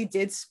genuinely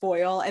did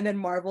spoil, and then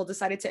Marvel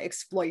decided to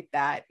exploit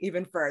that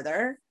even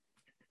further.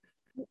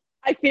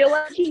 I feel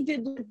like he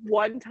did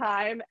one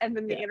time, and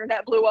then the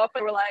internet blew up,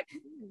 and we're like,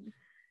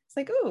 it's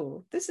like,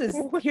 ooh,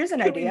 here's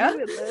an idea.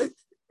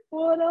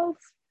 What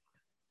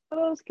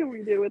else can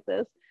we do with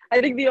this?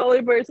 I think the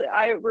only person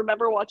I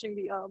remember watching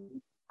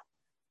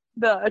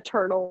the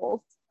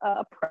Eternals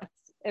press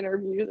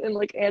interviews, and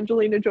like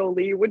Angelina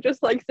Jolie would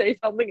just like say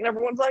something, and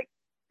everyone's like,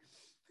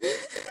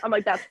 I'm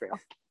like, that's real.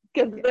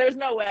 Because there's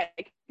no way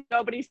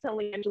nobody's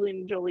telling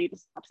Angelina Jolie to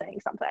stop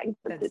saying something.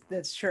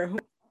 That's true.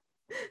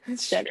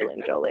 It's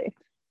Angelina Jolie.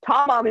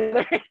 Tom, on the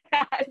other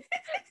hand,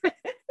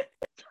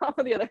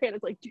 on the other hand,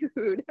 it's like,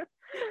 dude.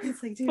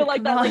 It's like, dude, but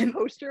like that on. like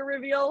poster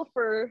reveal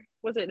for,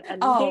 was it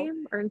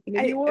Endgame or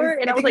Infinity War?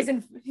 And I was like,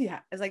 yeah,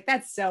 I was like,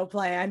 that's so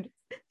planned.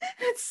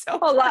 It's so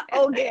planned.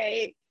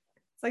 Okay.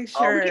 It's like,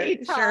 sure, okay,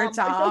 Tom. sure,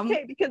 Tom. It's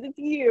okay because it's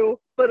you,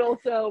 but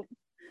also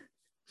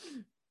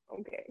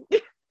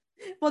okay.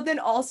 Well, then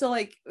also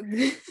like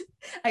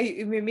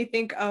it made me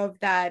think of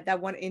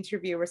that one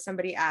interview where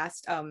somebody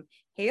asked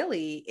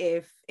Haley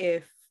if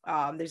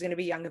there's going to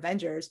be Young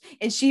Avengers,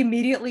 and she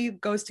immediately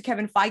goes to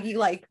Kevin Feige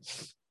like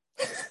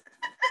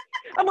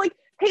I'm like,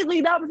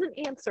 Haley, that was an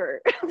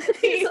answer.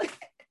 Like,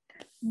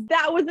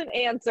 that was an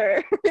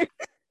answer. The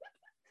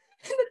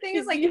thing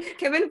is, like,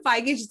 Kevin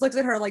Feige just looks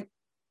at her like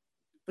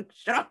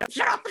shut up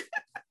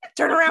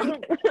turn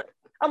around.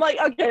 I'm like,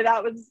 okay,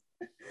 that was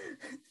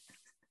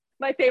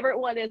my favorite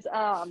one. Is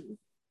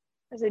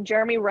it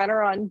Jeremy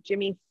Renner on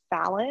Jimmy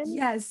Fallon?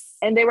 Yes.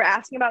 And they were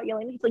asking about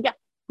Yelena. He's like, yeah,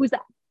 who's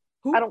that?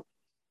 Who? I don't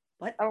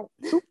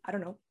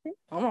know.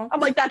 I'm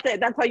like, that's it.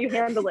 That's how you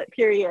handle it,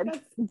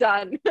 period.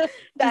 Done.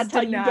 That's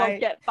how you don't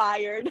get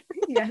fired.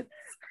 Yes.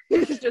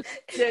 Just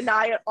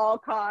deny at all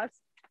costs.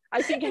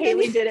 I think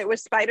Haley did it with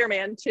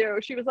Spider-Man too.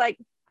 She was like,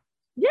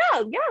 yeah,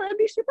 that'd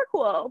be super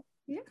cool.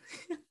 Yeah.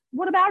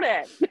 What about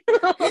it?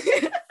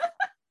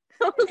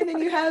 And then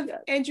you have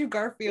Andrew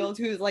Garfield,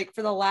 who's like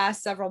for the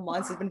last several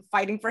months has been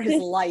fighting for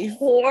his life.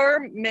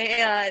 Poor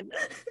man.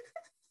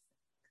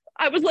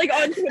 I was like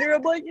on Twitter,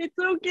 I'm like, it's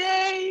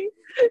okay.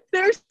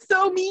 They're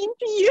so mean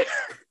to you.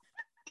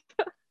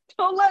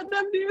 Don't let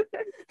them do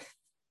this.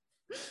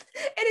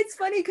 And it's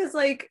funny because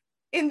like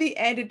in the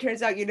end, it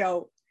turns out,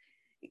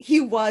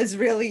 he was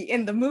really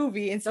in the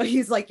movie. And so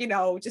he's like,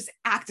 just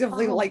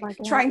actively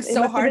trying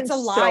so hard to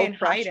lie and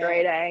hide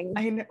it.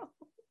 I know.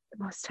 It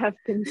must have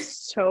been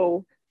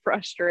so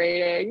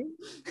frustrating.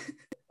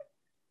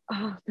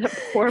 Oh, that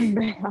poor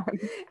man.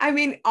 I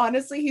mean,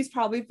 honestly, he's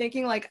probably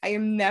thinking like, I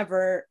am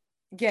never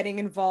getting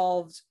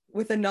involved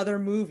with another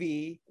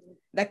movie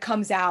that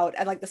comes out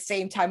at like the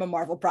same time a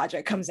Marvel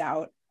project comes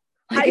out.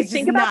 Like, I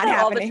think about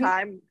that all the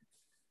time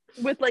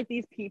with like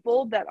these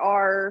people that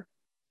are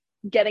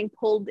getting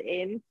pulled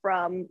in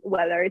from,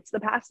 whether it's the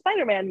past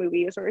Spider-Man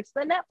movies or it's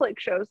the Netflix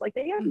shows, like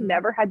they have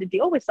never had to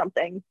deal with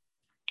something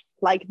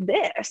like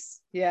this.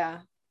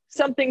 Yeah.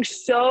 Something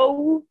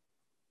so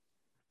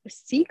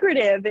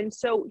secretive and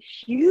so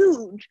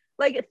huge.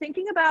 Like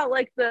thinking about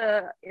like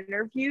the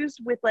interviews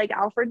with like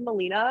Alfred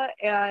Molina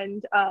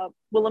and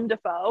Willem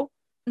Dafoe,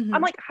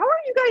 I'm like, how are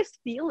you guys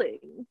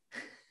feeling?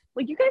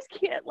 Like you guys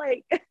can't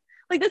like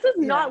this is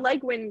not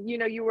like when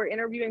you were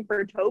interviewing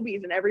for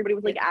Toby's and everybody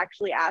was like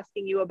actually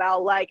asking you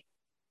about like,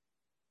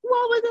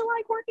 what was it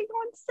like working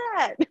on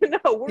set?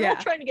 No, we're all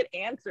trying to get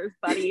answers,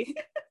 buddy.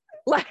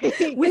 Like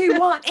we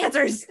want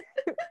answers.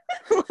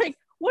 Like,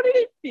 what did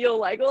it feel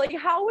like? Like,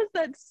 how was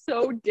that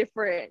so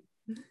different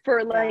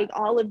for like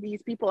all of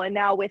these people? And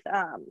now with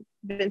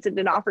Vincent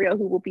D'Onofrio,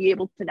 who will be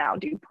able to now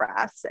do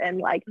press and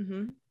like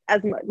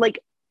as much like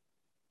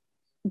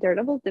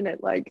Daredevil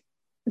didn't like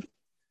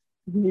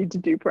need to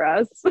do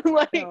press.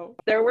 Like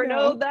there were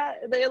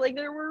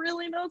there were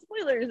really no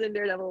spoilers in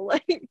Daredevil.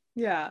 Like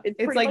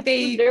it's like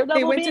they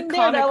went to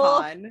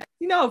Comic-Con.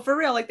 For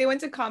real, like they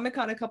went to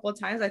Comic-Con a couple of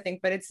times, I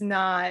think, but it's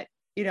not,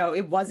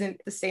 it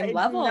wasn't the same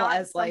level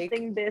as like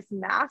something this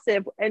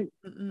massive, and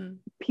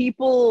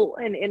people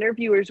and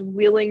interviewers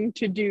willing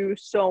to do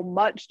so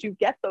much to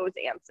get those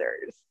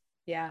answers.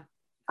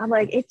 I'm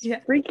like, it's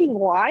freaking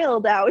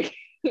wild out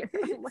here.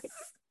 I'm like,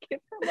 give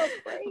them a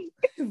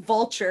break.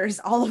 Vultures,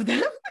 all of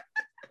them.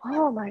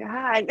 Oh my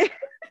god.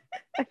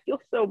 I feel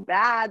so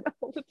bad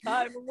all the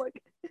time. I'm like,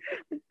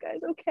 this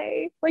guy's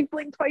okay. Like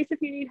blink twice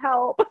if you need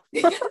help.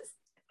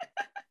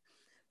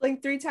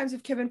 Blink 3 times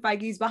if Kevin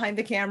Feige's behind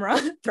the camera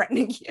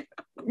threatening you.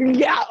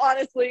 Yeah,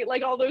 honestly,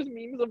 like all those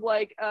memes of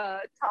like Tom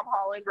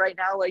Holland right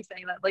now, like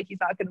saying that like he's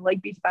not gonna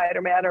like be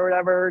Spider-Man or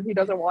whatever, he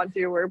doesn't want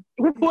to, or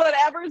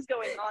whatever's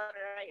going on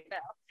right now.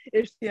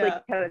 It's just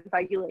like Kevin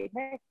Feige like,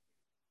 hey,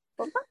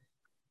 what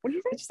did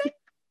you say?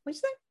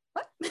 What'd you say?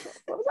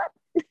 What was that?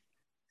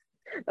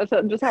 That's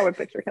just how I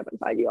picture Kevin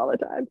Feige all the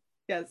time.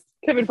 Yes.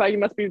 Kevin Feige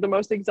must be the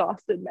most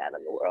exhausted man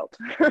in the world.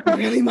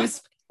 He really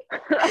must be.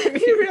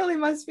 He really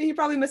must be. He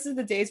probably misses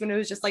the days when it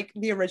was just like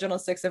the original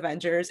 6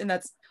 Avengers, and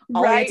that's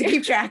all I had to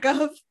keep track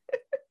of.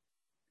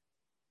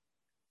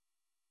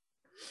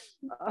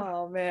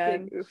 Oh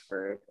man.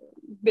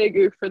 Big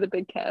oof for the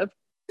big Kev.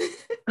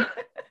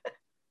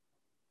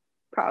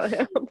 Proud of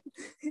him.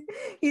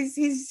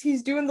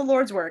 He's doing the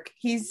Lord's work.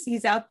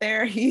 He's out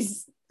there.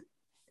 He's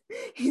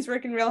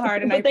working real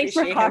hard, and I thanks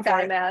appreciate for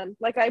Hawkeye, man.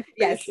 Like I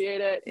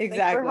appreciate it. Exactly.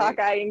 Thanks for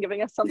Hawkeye and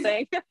giving us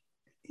something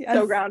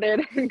so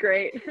grounded and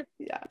great.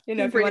 Yeah,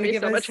 if you want to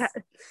give us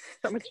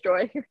so much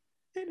joy.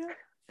 I know.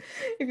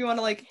 If you want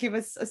to like give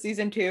us a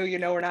season 2,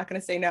 we're not going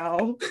to say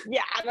no.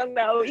 Yeah, I don't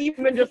know.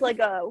 Even just like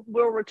a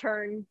will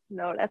return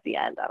note at the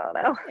end. I don't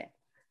know.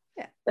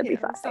 Yeah, that'd be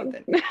fine.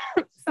 Something.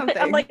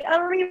 I'm like, I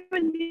don't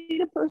even need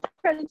a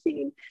post-credit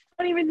scene.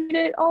 I don't even need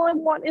it. All I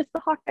want is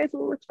the Hawkeyes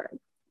will return.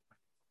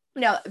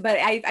 No, but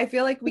I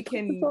feel like we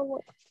can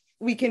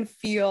we can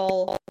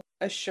feel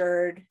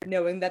assured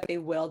knowing that they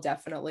will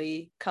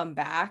definitely come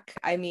back.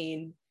 I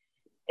mean,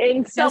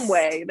 in some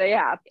way they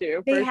have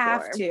to. They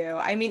have to.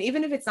 I mean,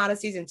 even if it's not a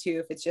season 2,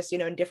 if it's just,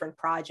 in different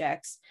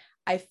projects,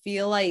 I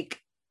feel like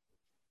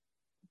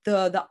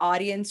the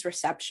audience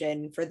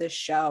reception for this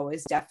show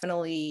is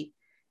definitely,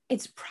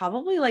 it's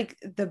probably like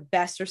the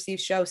best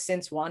received show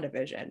since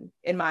WandaVision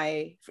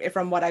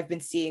from what I've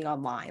been seeing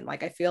online.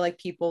 Like, I feel like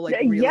people like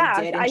really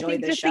did enjoy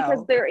the show.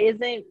 Because there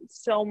isn't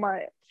so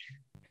much.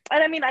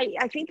 And I mean,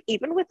 I think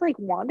even with like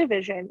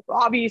WandaVision,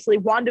 obviously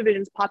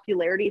WandaVision's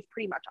popularity is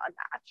pretty much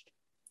unmatched.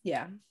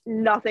 Yeah.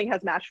 Nothing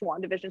has matched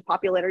WandaVision's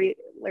popularity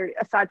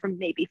aside from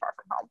maybe Far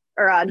From Home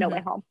or No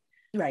Way Home.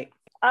 Right.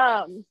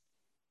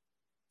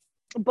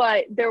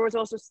 But there was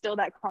also still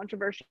that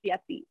controversy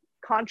at the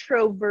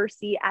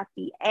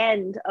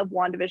end of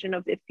WandaVision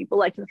of if people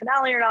liked the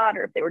finale or not,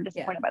 or if they were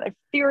disappointed by their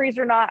theories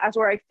or not, as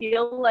where I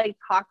feel like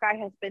Hawkeye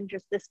has been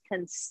just this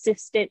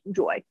consistent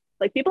joy.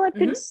 Like, people have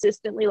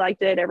consistently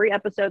liked it every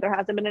episode. There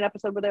hasn't been an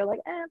episode where they're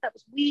like, that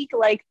was weak.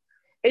 Like,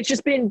 it's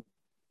just been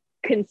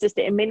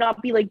consistent. It may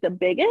not be like the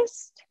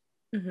biggest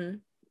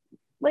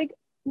like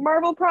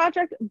Marvel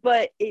project,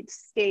 but it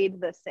stayed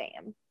the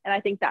same. And I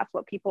think that's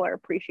what people are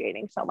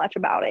appreciating so much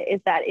about it, is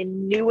that it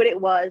knew what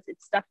it was,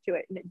 it stuck to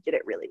it, and it did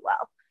it really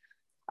well.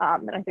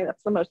 And I think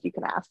that's the most you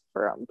can ask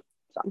for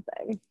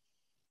something.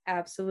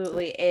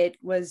 Absolutely. It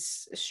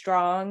was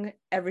strong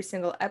every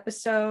single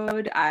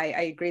episode. I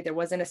agree. There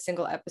wasn't a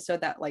single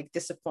episode that like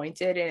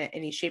disappointed in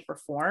any shape or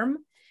form.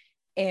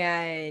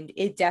 And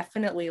it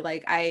definitely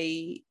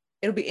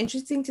it'll be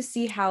interesting to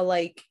see how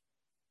the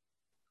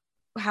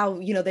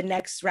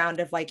next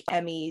round of like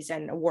Emmys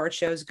and award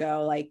shows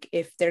go, like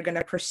if they're going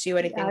to pursue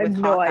anything with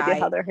Hawkeye. I have no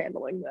idea how they're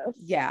handling this.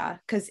 Yeah.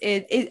 Cause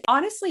it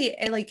honestly,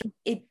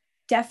 it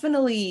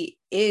definitely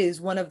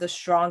is one of the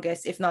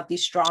strongest, if not the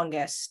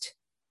strongest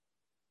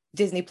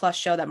Disney Plus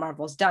show that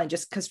Marvel's done,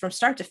 just because from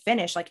start to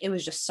finish, like it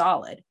was just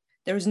solid.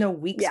 There was no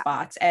weak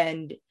spots.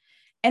 And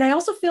I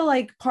also feel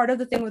like part of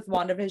the thing with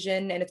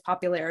WandaVision and its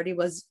popularity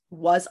was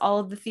all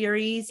of the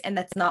theories, and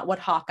that's not what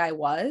Hawkeye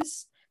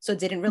was. So it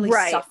didn't really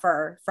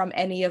suffer from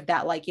any of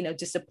that, like,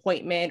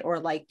 disappointment or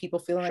like people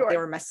feeling like they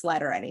were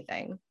misled or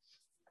anything.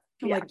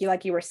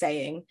 Like you were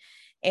saying.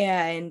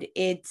 And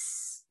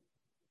it's,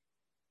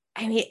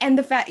 I mean, and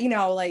the fact,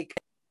 like,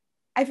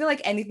 I feel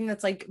like anything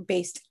that's like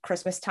based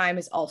Christmas time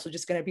is also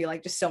just going to be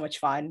like just so much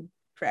fun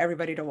for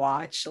everybody to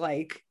watch.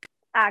 Like,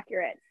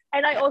 accurate.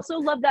 And I also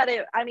love that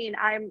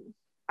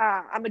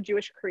I'm a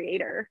Jewish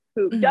creator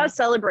who does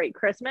celebrate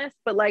Christmas,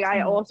 but like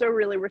I also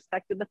really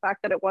respected the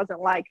fact that it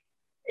wasn't like,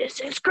 this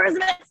is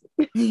Christmas.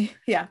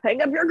 Yeah.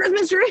 Hang up your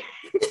Christmas tree.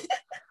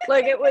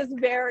 Like, it was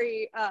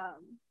very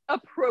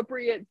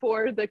appropriate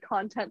for the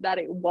content that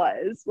it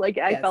was. Like,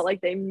 I felt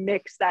like they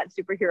mixed that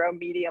superhero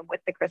medium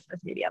with the Christmas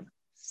medium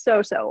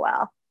so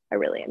well. I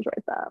really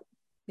enjoyed that.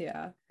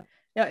 Yeah.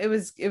 No, it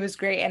was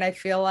great. And I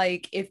feel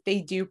like if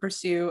they do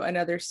pursue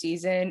another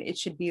season, it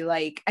should be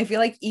like, I feel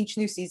like each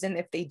new season,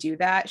 if they do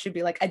that, should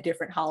be like a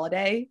different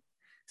holiday.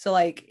 So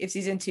like if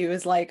season 2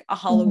 is like a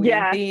Halloween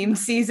themed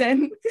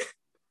season.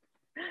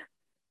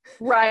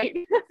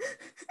 Right.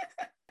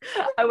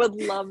 I would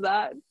love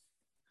that.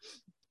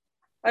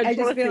 I just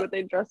want to see what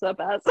they dress up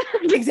as.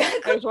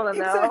 Exactly. I just want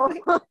to know.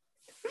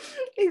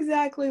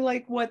 Exactly,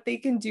 like what they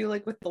can do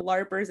like with the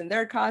LARPers and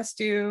their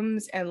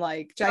costumes, and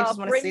like I just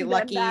want to see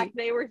Lucky. Back.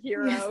 They were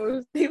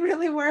heroes. They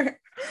really were.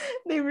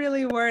 They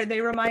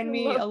remind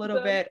me a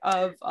little bit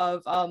of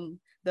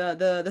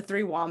the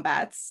 3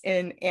 wombats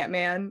in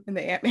Ant-Man, in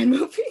the Ant-Man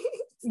movie.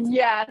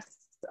 Yes.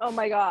 Oh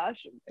my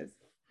gosh.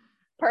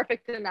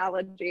 Perfect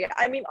analogy.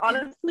 I mean,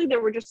 honestly,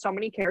 there were just so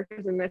many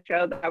characters in this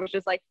show that I was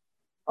just like,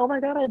 oh my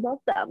god, I love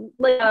them.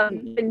 Like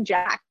and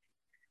Jack.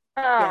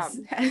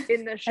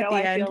 In the show,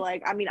 I feel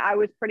like, I mean, I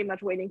was pretty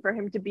much waiting for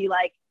him to be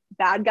like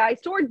bad guy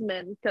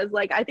swordsman, because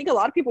like I think a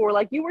lot of people were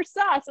like, you were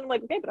sus, and I'm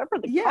like, okay, but I've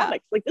read the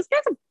comics, like this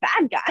guy's a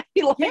bad guy.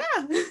 Like,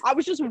 I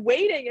was just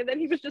waiting, and then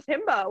he was just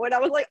himbo, and I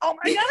was like, oh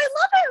my god, I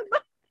love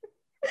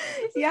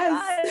him.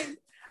 Yes.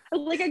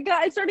 Like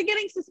I started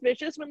getting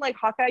suspicious when like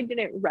Hawkeye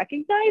didn't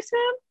recognize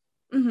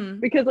him,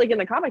 because like in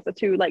the comics the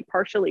 2 like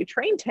partially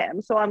trained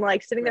him, so I'm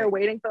like sitting there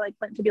waiting for like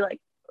Clint to be like,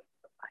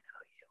 I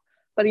know you,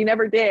 but he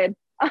never did.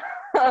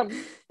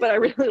 But I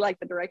really like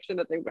the direction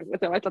that they went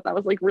with him. I thought that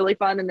was like really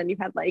fun. And then you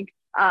had like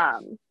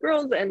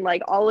girls and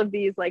like all of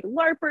these like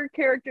LARPer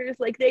characters,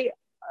 like they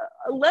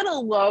let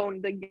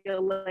alone the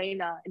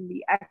Yelena and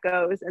the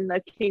Echoes and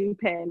the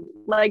Kingpin,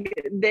 like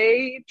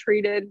they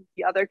treated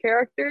the other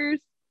characters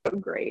so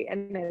great,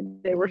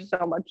 and they were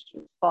so much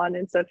fun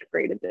and such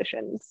great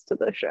additions to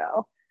the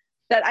show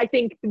that I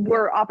think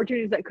were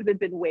opportunities that could have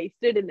been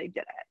wasted, and they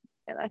did it,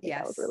 and I think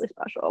that was really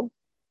special.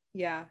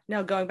 Yeah,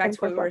 no, going back to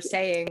what we were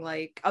saying,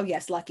 like, oh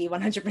yes, Lucky,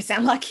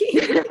 100% Lucky.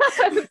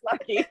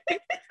 Lucky.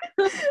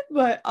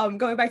 But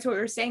going back to what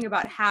we were saying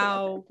about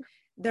how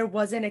there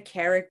wasn't a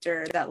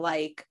character that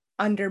like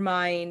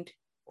undermined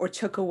or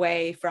took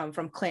away from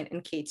Clint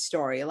and Kate's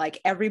story.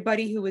 Like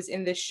everybody who was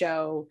in this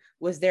show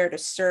was there to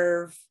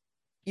serve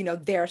you know,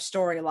 their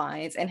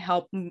storylines and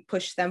help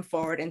push them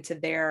forward into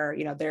their,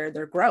 you know,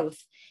 their growth.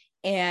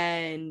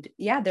 And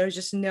yeah, there's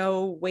just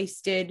no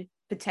wasted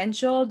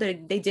potential. They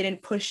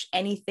didn't push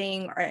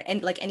anything or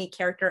and like any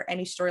character,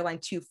 any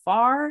storyline too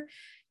far.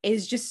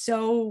 Is just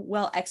so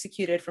well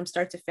executed from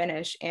start to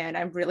finish. And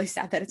I'm really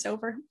sad that it's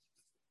over.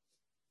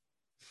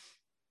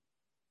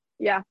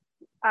 Yeah,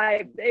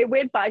 it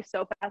went by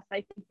so fast. I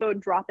think though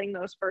dropping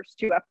those first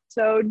 2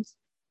 episodes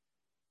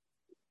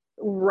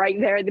right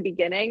there at the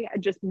beginning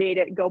just made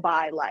it go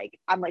by like,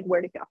 I'm like,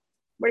 where'd it go?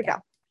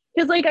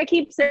 Because like I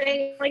keep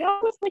saying like,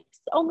 oh, it's like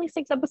only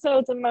 6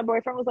 episodes, and my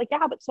boyfriend was like,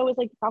 yeah, but so is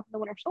like Falcon the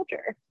Winter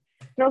Soldier,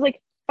 and I was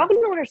like, Falcon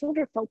the Winter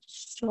Soldier felt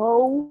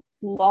so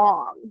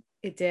long.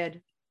 It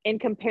did. In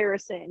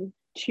comparison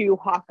to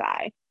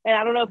Hawkeye. And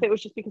I don't know if it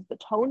was just because the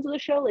tones of the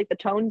show, like the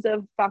tones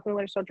of Falcon and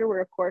Winter Soldier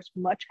were of course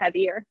much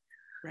heavier.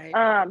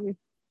 Right.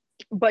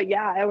 But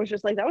yeah, I was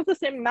just like, that was the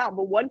same amount,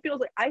 but one feels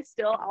like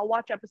I'll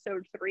watch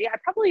episode 3. I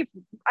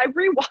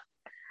rewatch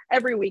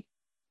every week.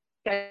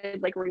 I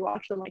like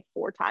rewatch them like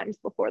 4 times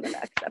before the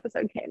next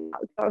episode came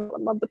out. I was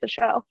in love with the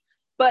show.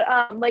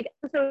 But like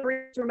episode 3,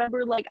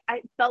 remember, like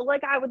I felt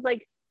like I would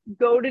like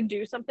go to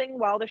do something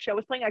while the show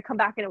was playing. I come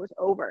back and it was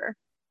over.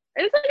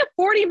 And it's like a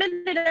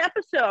 40-minute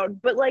episode,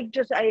 but like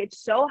just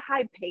it's so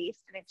high paced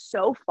and it's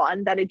so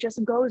fun that it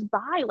just goes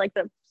by like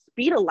the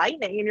speed of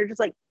lightning, and you're just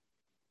like,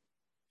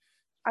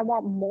 I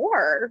want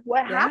more.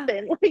 What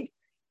happened? Like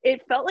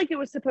it felt like it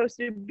was supposed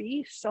to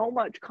be so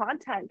much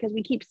content, because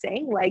we keep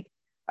saying like,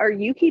 or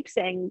you keep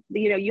saying,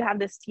 you know, you have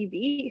this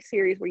TV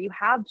series where you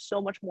have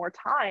so much more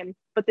time,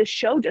 but this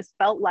show just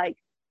felt like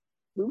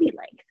movie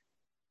length.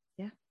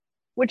 Yeah.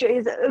 Which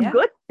is a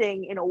good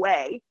thing in a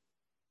way,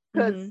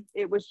 because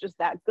it was just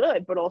that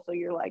good, but also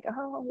you're like,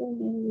 oh,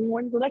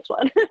 when's the next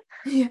one?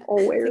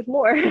 Oh, where's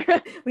more?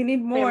 We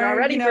need more. I'm not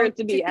ready for it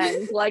to be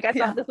end. Like I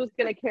thought this was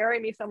going to carry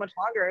me so much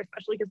longer,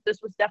 especially because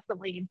this was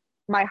definitely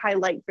my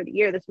highlight for the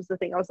year. This was the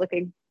thing I was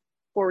looking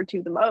forward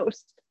to the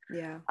most.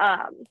 Yeah.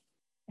 And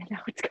now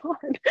it's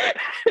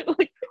gone.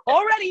 Like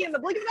already in the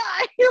blink of an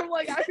eye. I'm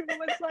like, I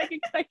was like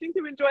expecting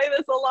to enjoy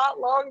this a lot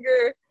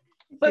longer.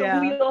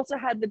 But we also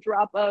had the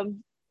drop of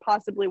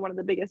possibly one of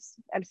the biggest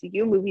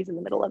MCU movies in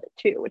the middle of it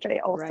too, which I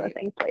also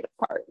think played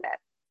a part in it.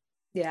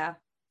 Yeah,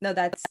 no,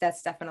 that's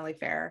definitely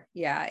fair.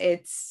 Yeah,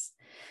 it's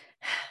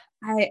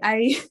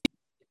I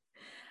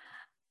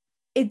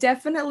it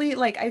definitely,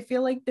 like, I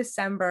feel like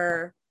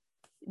December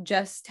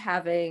just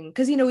having,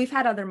 because you know we've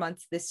had other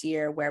months this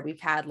year where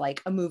we've had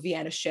like a movie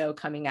and a show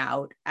coming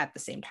out at the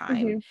same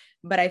time,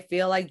 but I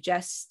feel like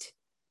just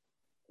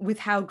with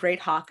how great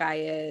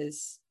Hawkeye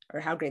is, or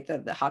how great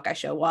the Hawkeye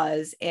show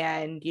was,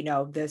 and you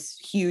know this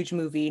huge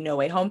movie No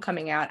Way Home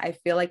coming out, I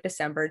feel like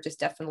December just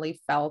definitely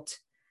felt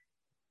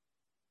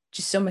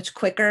just so much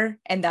quicker.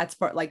 And that's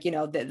part, like, you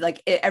know,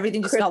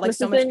 everything just felt like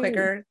so much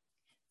quicker.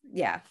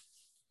 Yeah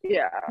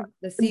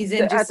The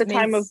season just at the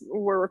time of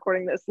we're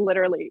recording this,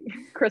 literally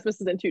Christmas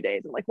is in 2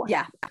 days. I'm like, what?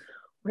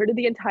 Where did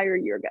the entire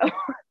year go?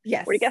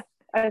 Yes. Where'd it go?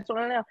 I just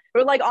want to know.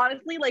 But like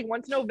honestly, like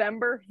once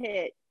November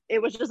hit,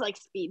 it was just like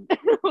speed. I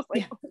was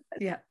like,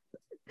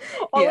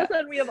 all of a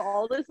sudden we have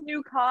all this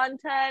new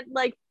content.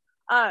 Like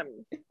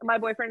my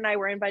boyfriend and I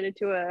were invited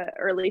to a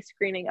early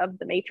screening of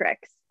The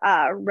Matrix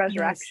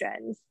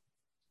Resurrections.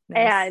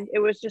 Nice. And it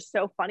was just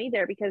so funny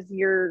there, because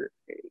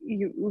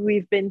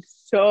we've been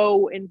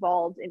so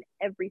involved in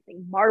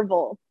everything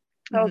Marvel.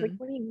 So I was like,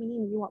 what do you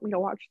mean you want me to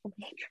watch The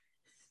Matrix?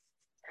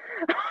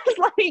 I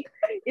was like,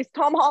 is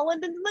Tom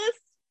Holland in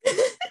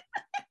this?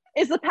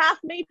 Is the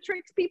past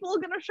Matrix people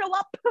gonna show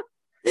up?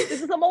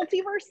 Is this a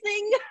multiverse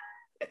thing?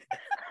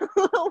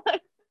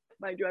 Like,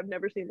 mind you, I've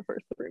never seen the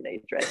first 3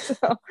 Matrix,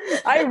 so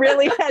I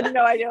really had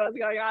no idea what was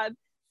going on.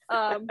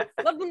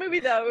 Loved the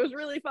movie though, it was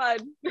really fun.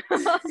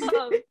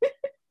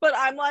 But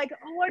I'm like,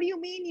 oh, what do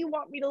you mean you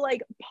want me to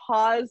like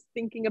pause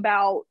thinking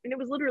about, and it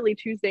was literally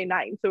Tuesday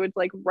night, so it's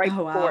like right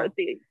before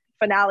the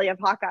finale of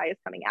Hawkeye is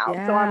coming out.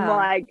 So I'm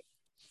like,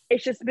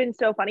 it's just been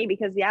so funny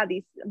because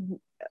these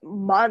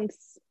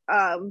months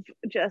of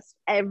just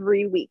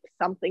every week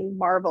something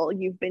Marvel,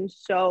 you've been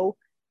so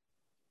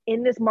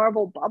in this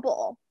Marvel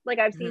bubble. Like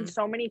I've seen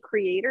so many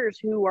creators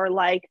who are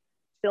like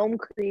film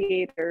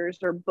creators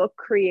or book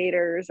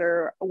creators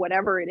or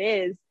whatever it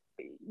is.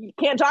 You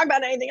can't talk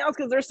about anything else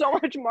because there's so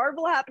much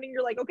Marvel happening.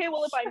 You're like, okay,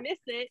 well, if I miss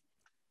it,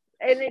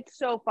 and it's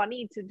so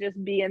funny to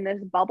just be in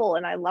this bubble,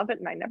 and I love it,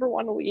 and I never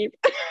want to leave.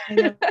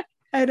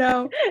 I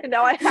know. And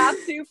now I have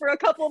to for a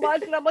couple of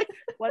months, and I'm like,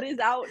 what is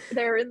out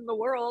there in the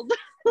world?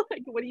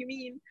 Like, what do you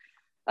mean?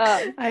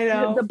 I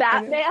know. The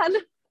Batman.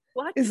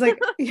 What? It's like,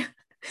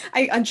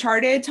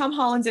 Uncharted, Tom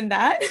Holland's in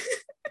that.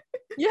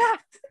 Yeah.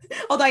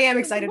 Although I am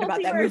excited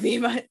about that movie,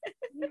 but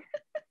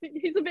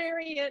he's a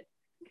variant.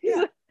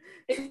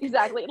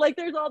 Exactly. Like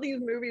there's all these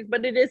movies,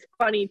 but it is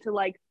funny to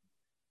like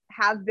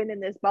have been in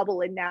this bubble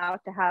and now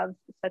to have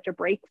such a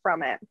break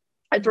from it.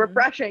 It's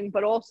refreshing,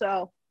 but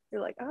also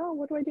you're like, oh,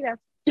 what do I do now?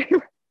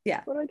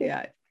 What do I do?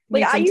 Yeah.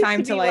 Like I used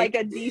to be like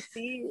a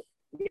DC.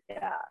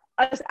 Yeah.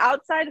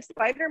 Outside of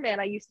Spider-Man,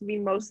 I used to be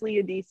mostly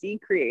a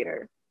DC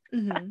creator.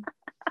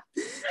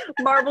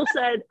 Marvel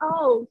said,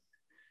 "Oh,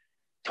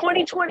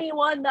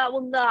 2021, that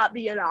will not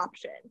be an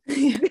option.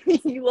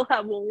 You will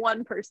have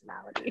one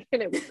personality,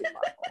 and it will be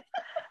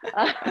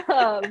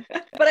Marvel."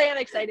 But I am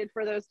excited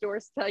for those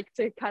doors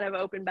to kind of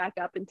open back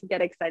up and to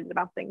get excited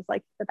about things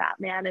like the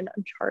Batman and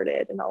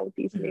Uncharted and all of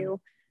these new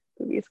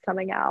movies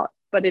coming out.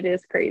 But it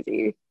is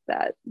crazy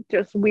that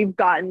just we've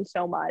gotten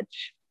so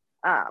much,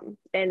 and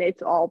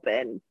it's all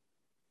been,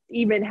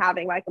 even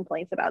having my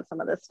complaints about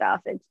some of this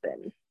stuff, it's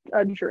been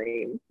a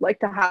dream, like,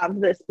 to have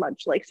this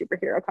much like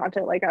superhero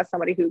content, like, as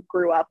somebody who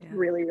grew up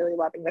really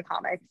loving the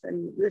comics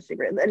and the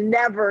secret, and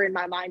never in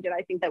my mind did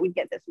I think that we'd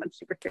get this much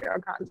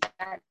superhero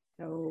content.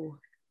 No.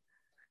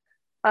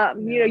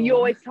 You know, you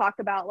always talk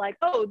about like,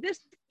 oh, this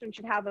person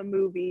should have a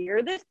movie,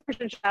 or this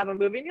person should have a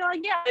movie, and you're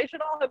like, yeah, they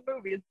should all have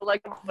movies, but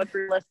like, how much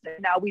realistic?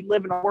 Now we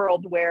live in a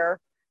world where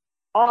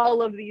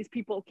all of these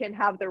people can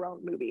have their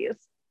own movies.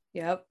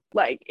 Yep.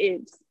 Like,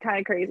 it's kind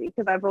of crazy,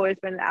 because I've always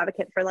been an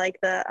advocate for like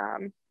the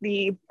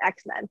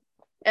X-Men,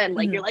 and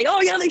like you're like,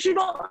 oh yeah, they should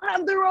all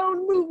have their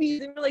own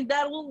movies, and you're like,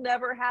 that will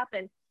never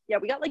happen. Yeah,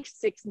 we got like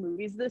 6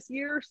 movies this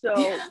year,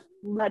 so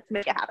let's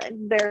make it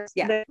happen.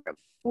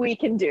 We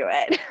can do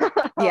it.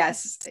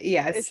 Yes.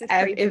 It's just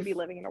crazy to be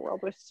living in a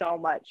world with so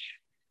much.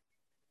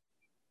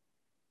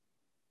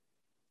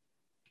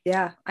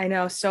 Yeah, I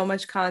know, so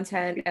much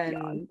content,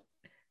 and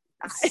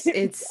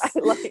it's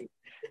like,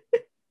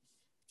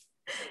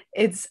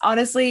 it's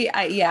honestly,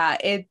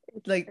 it's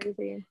like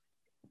crazy.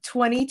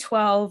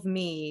 2012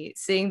 me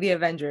seeing the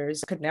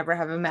Avengers could never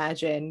have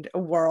imagined a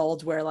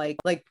world where like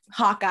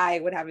Hawkeye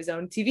would have his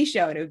own TV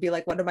show, and it would be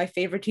like one of my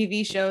favorite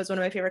TV shows, one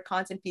of my favorite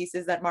content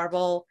pieces that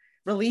Marvel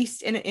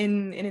released in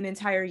an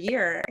entire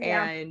year.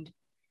 And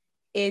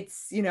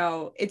it's, you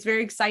know, it's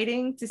very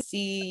exciting to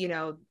see, you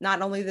know,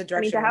 not only the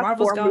direction to have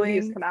Marvel's 4 going.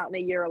 movies come out in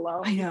a year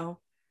alone. I know.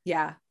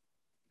 Yeah.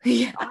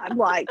 I'm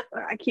like,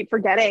 I keep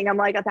forgetting. I'm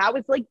like, that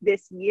was like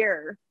this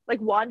year. Like,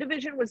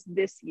 WandaVision was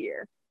this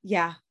year.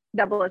 Yeah.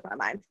 That blows my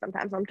mind.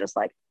 Sometimes I'm just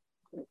like,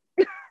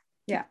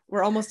 yeah,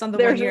 we're almost on the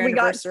 1 year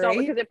anniversary.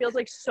 Because it feels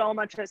like so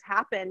much has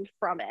happened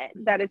from it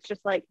that it's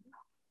just like,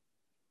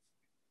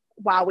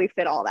 wow, we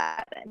fit all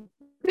that in.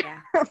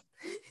 Yeah.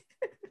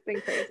 It's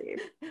been crazy.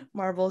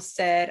 Marvel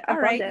said, all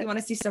right, you want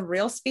to see some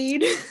real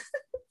speed?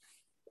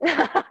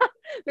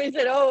 They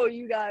said, oh,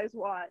 you guys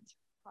want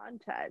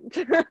content.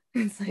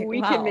 Like,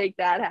 we can make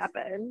that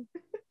happen.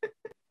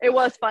 It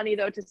was funny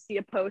though to see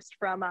a post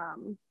from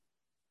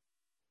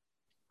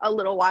a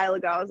little while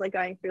ago. I was like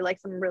going through like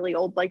some really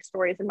old like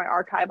stories in my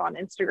archive on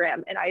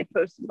Instagram, and I had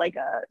posted like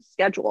a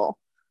schedule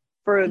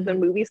for the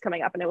movies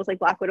coming up, and it was like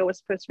Black Widow was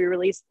supposed to be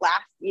released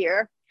last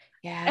year.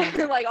 Yeah.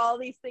 And like all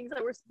these things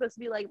that were supposed to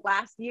be like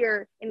last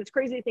year, and it's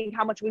crazy to think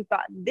how much we've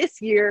gotten this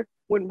year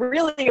when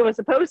really it was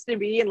supposed to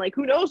be, and like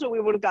who knows what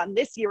we would have gotten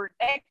this year or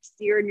next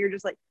year, and you're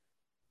just like,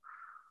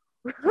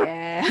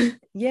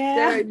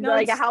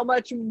 like how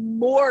much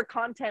more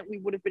content we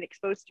would have been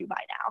exposed to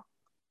by now.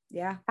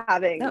 Yeah.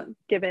 Having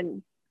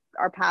given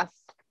our past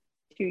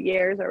 2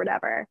 years or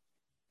whatever.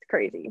 It's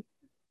crazy.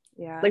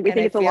 Yeah. Like, we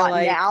think it's a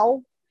lot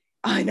now.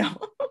 I know.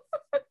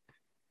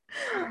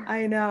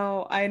 I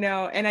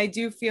know. And I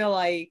do feel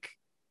like,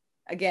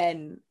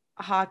 again,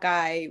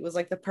 Hawkeye was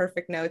like the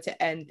perfect note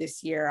to end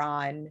this year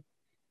on,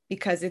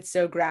 because it's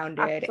so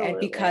grounded. Absolutely. And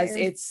because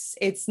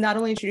it's not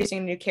only introducing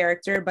a new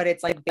character, but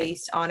it's like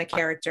based on a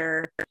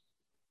character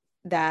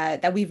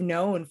that we've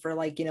known for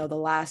like, you know, the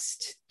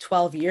last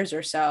 12 years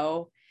or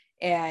so.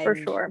 And for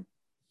sure,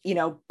 you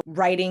know,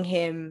 writing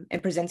him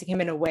and presenting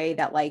him in a way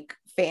that like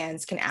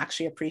fans can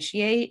actually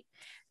appreciate.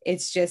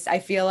 It's just, I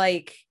feel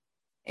like,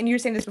 and you were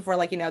saying this before,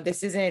 like, you know,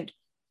 this isn't,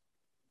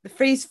 the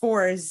phase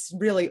 4 is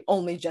really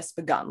only just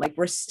begun. Like,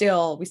 we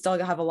still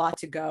have a lot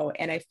to go.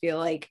 And I feel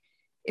like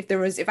if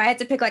I had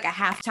to pick like a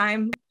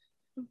halftime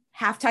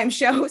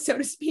show, so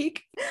to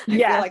speak, I feel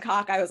like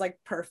Hawkeye was like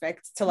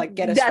perfect to like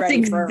get us ready.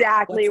 That's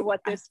exactly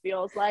what this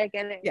feels like.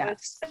 And it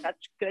was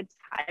such good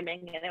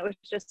timing, and it was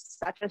just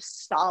such a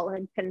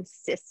solid,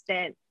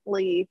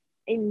 consistently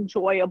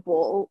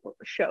enjoyable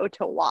show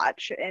to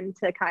watch and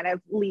to kind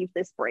of leave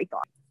this break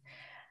on.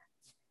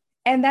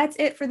 And that's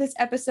it for this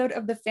episode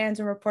of the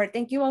Fandom Report.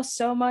 Thank you all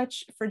so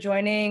much for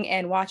joining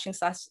and watching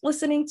 /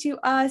 listening to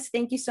us.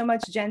 Thank you so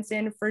much,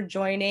 Jensen, for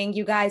joining.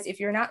 You guys, if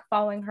you're not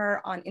following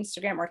her on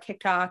Instagram or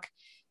TikTok,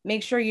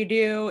 make sure you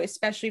do,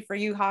 especially for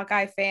you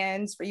Hawkeye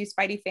fans, for you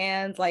Spidey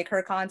fans. Like,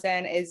 her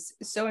content is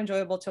so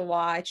enjoyable to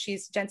watch.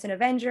 She's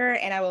JensenAvenger,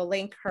 and I will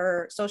link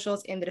her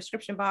socials in the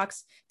description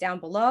box down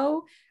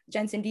below.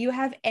 Jensen, do you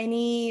have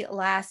any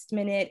last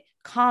minute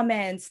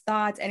comments,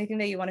 thoughts, anything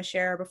that you want to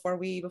share before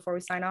we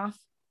sign off?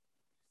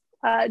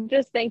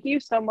 Just thank you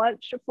so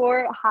much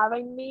for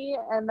having me,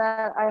 and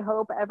that I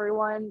hope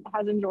everyone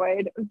has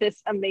enjoyed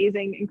this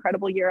amazing,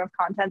 incredible year of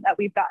content that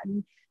we've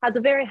gotten. Has a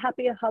very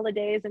happy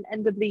holidays and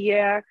end of the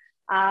year,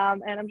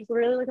 and I'm just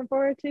really looking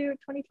forward to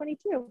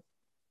 2022.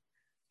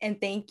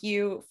 And thank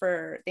you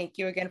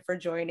again for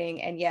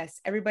joining. And yes,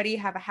 everybody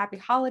have a happy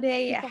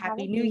holiday, a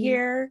happy new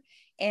year,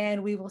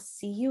 and we will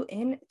see you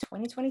in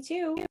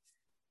 2022.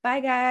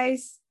 Bye,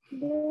 guys.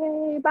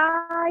 Yay,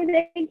 bye.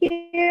 Thank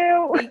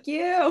you. Thank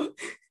you.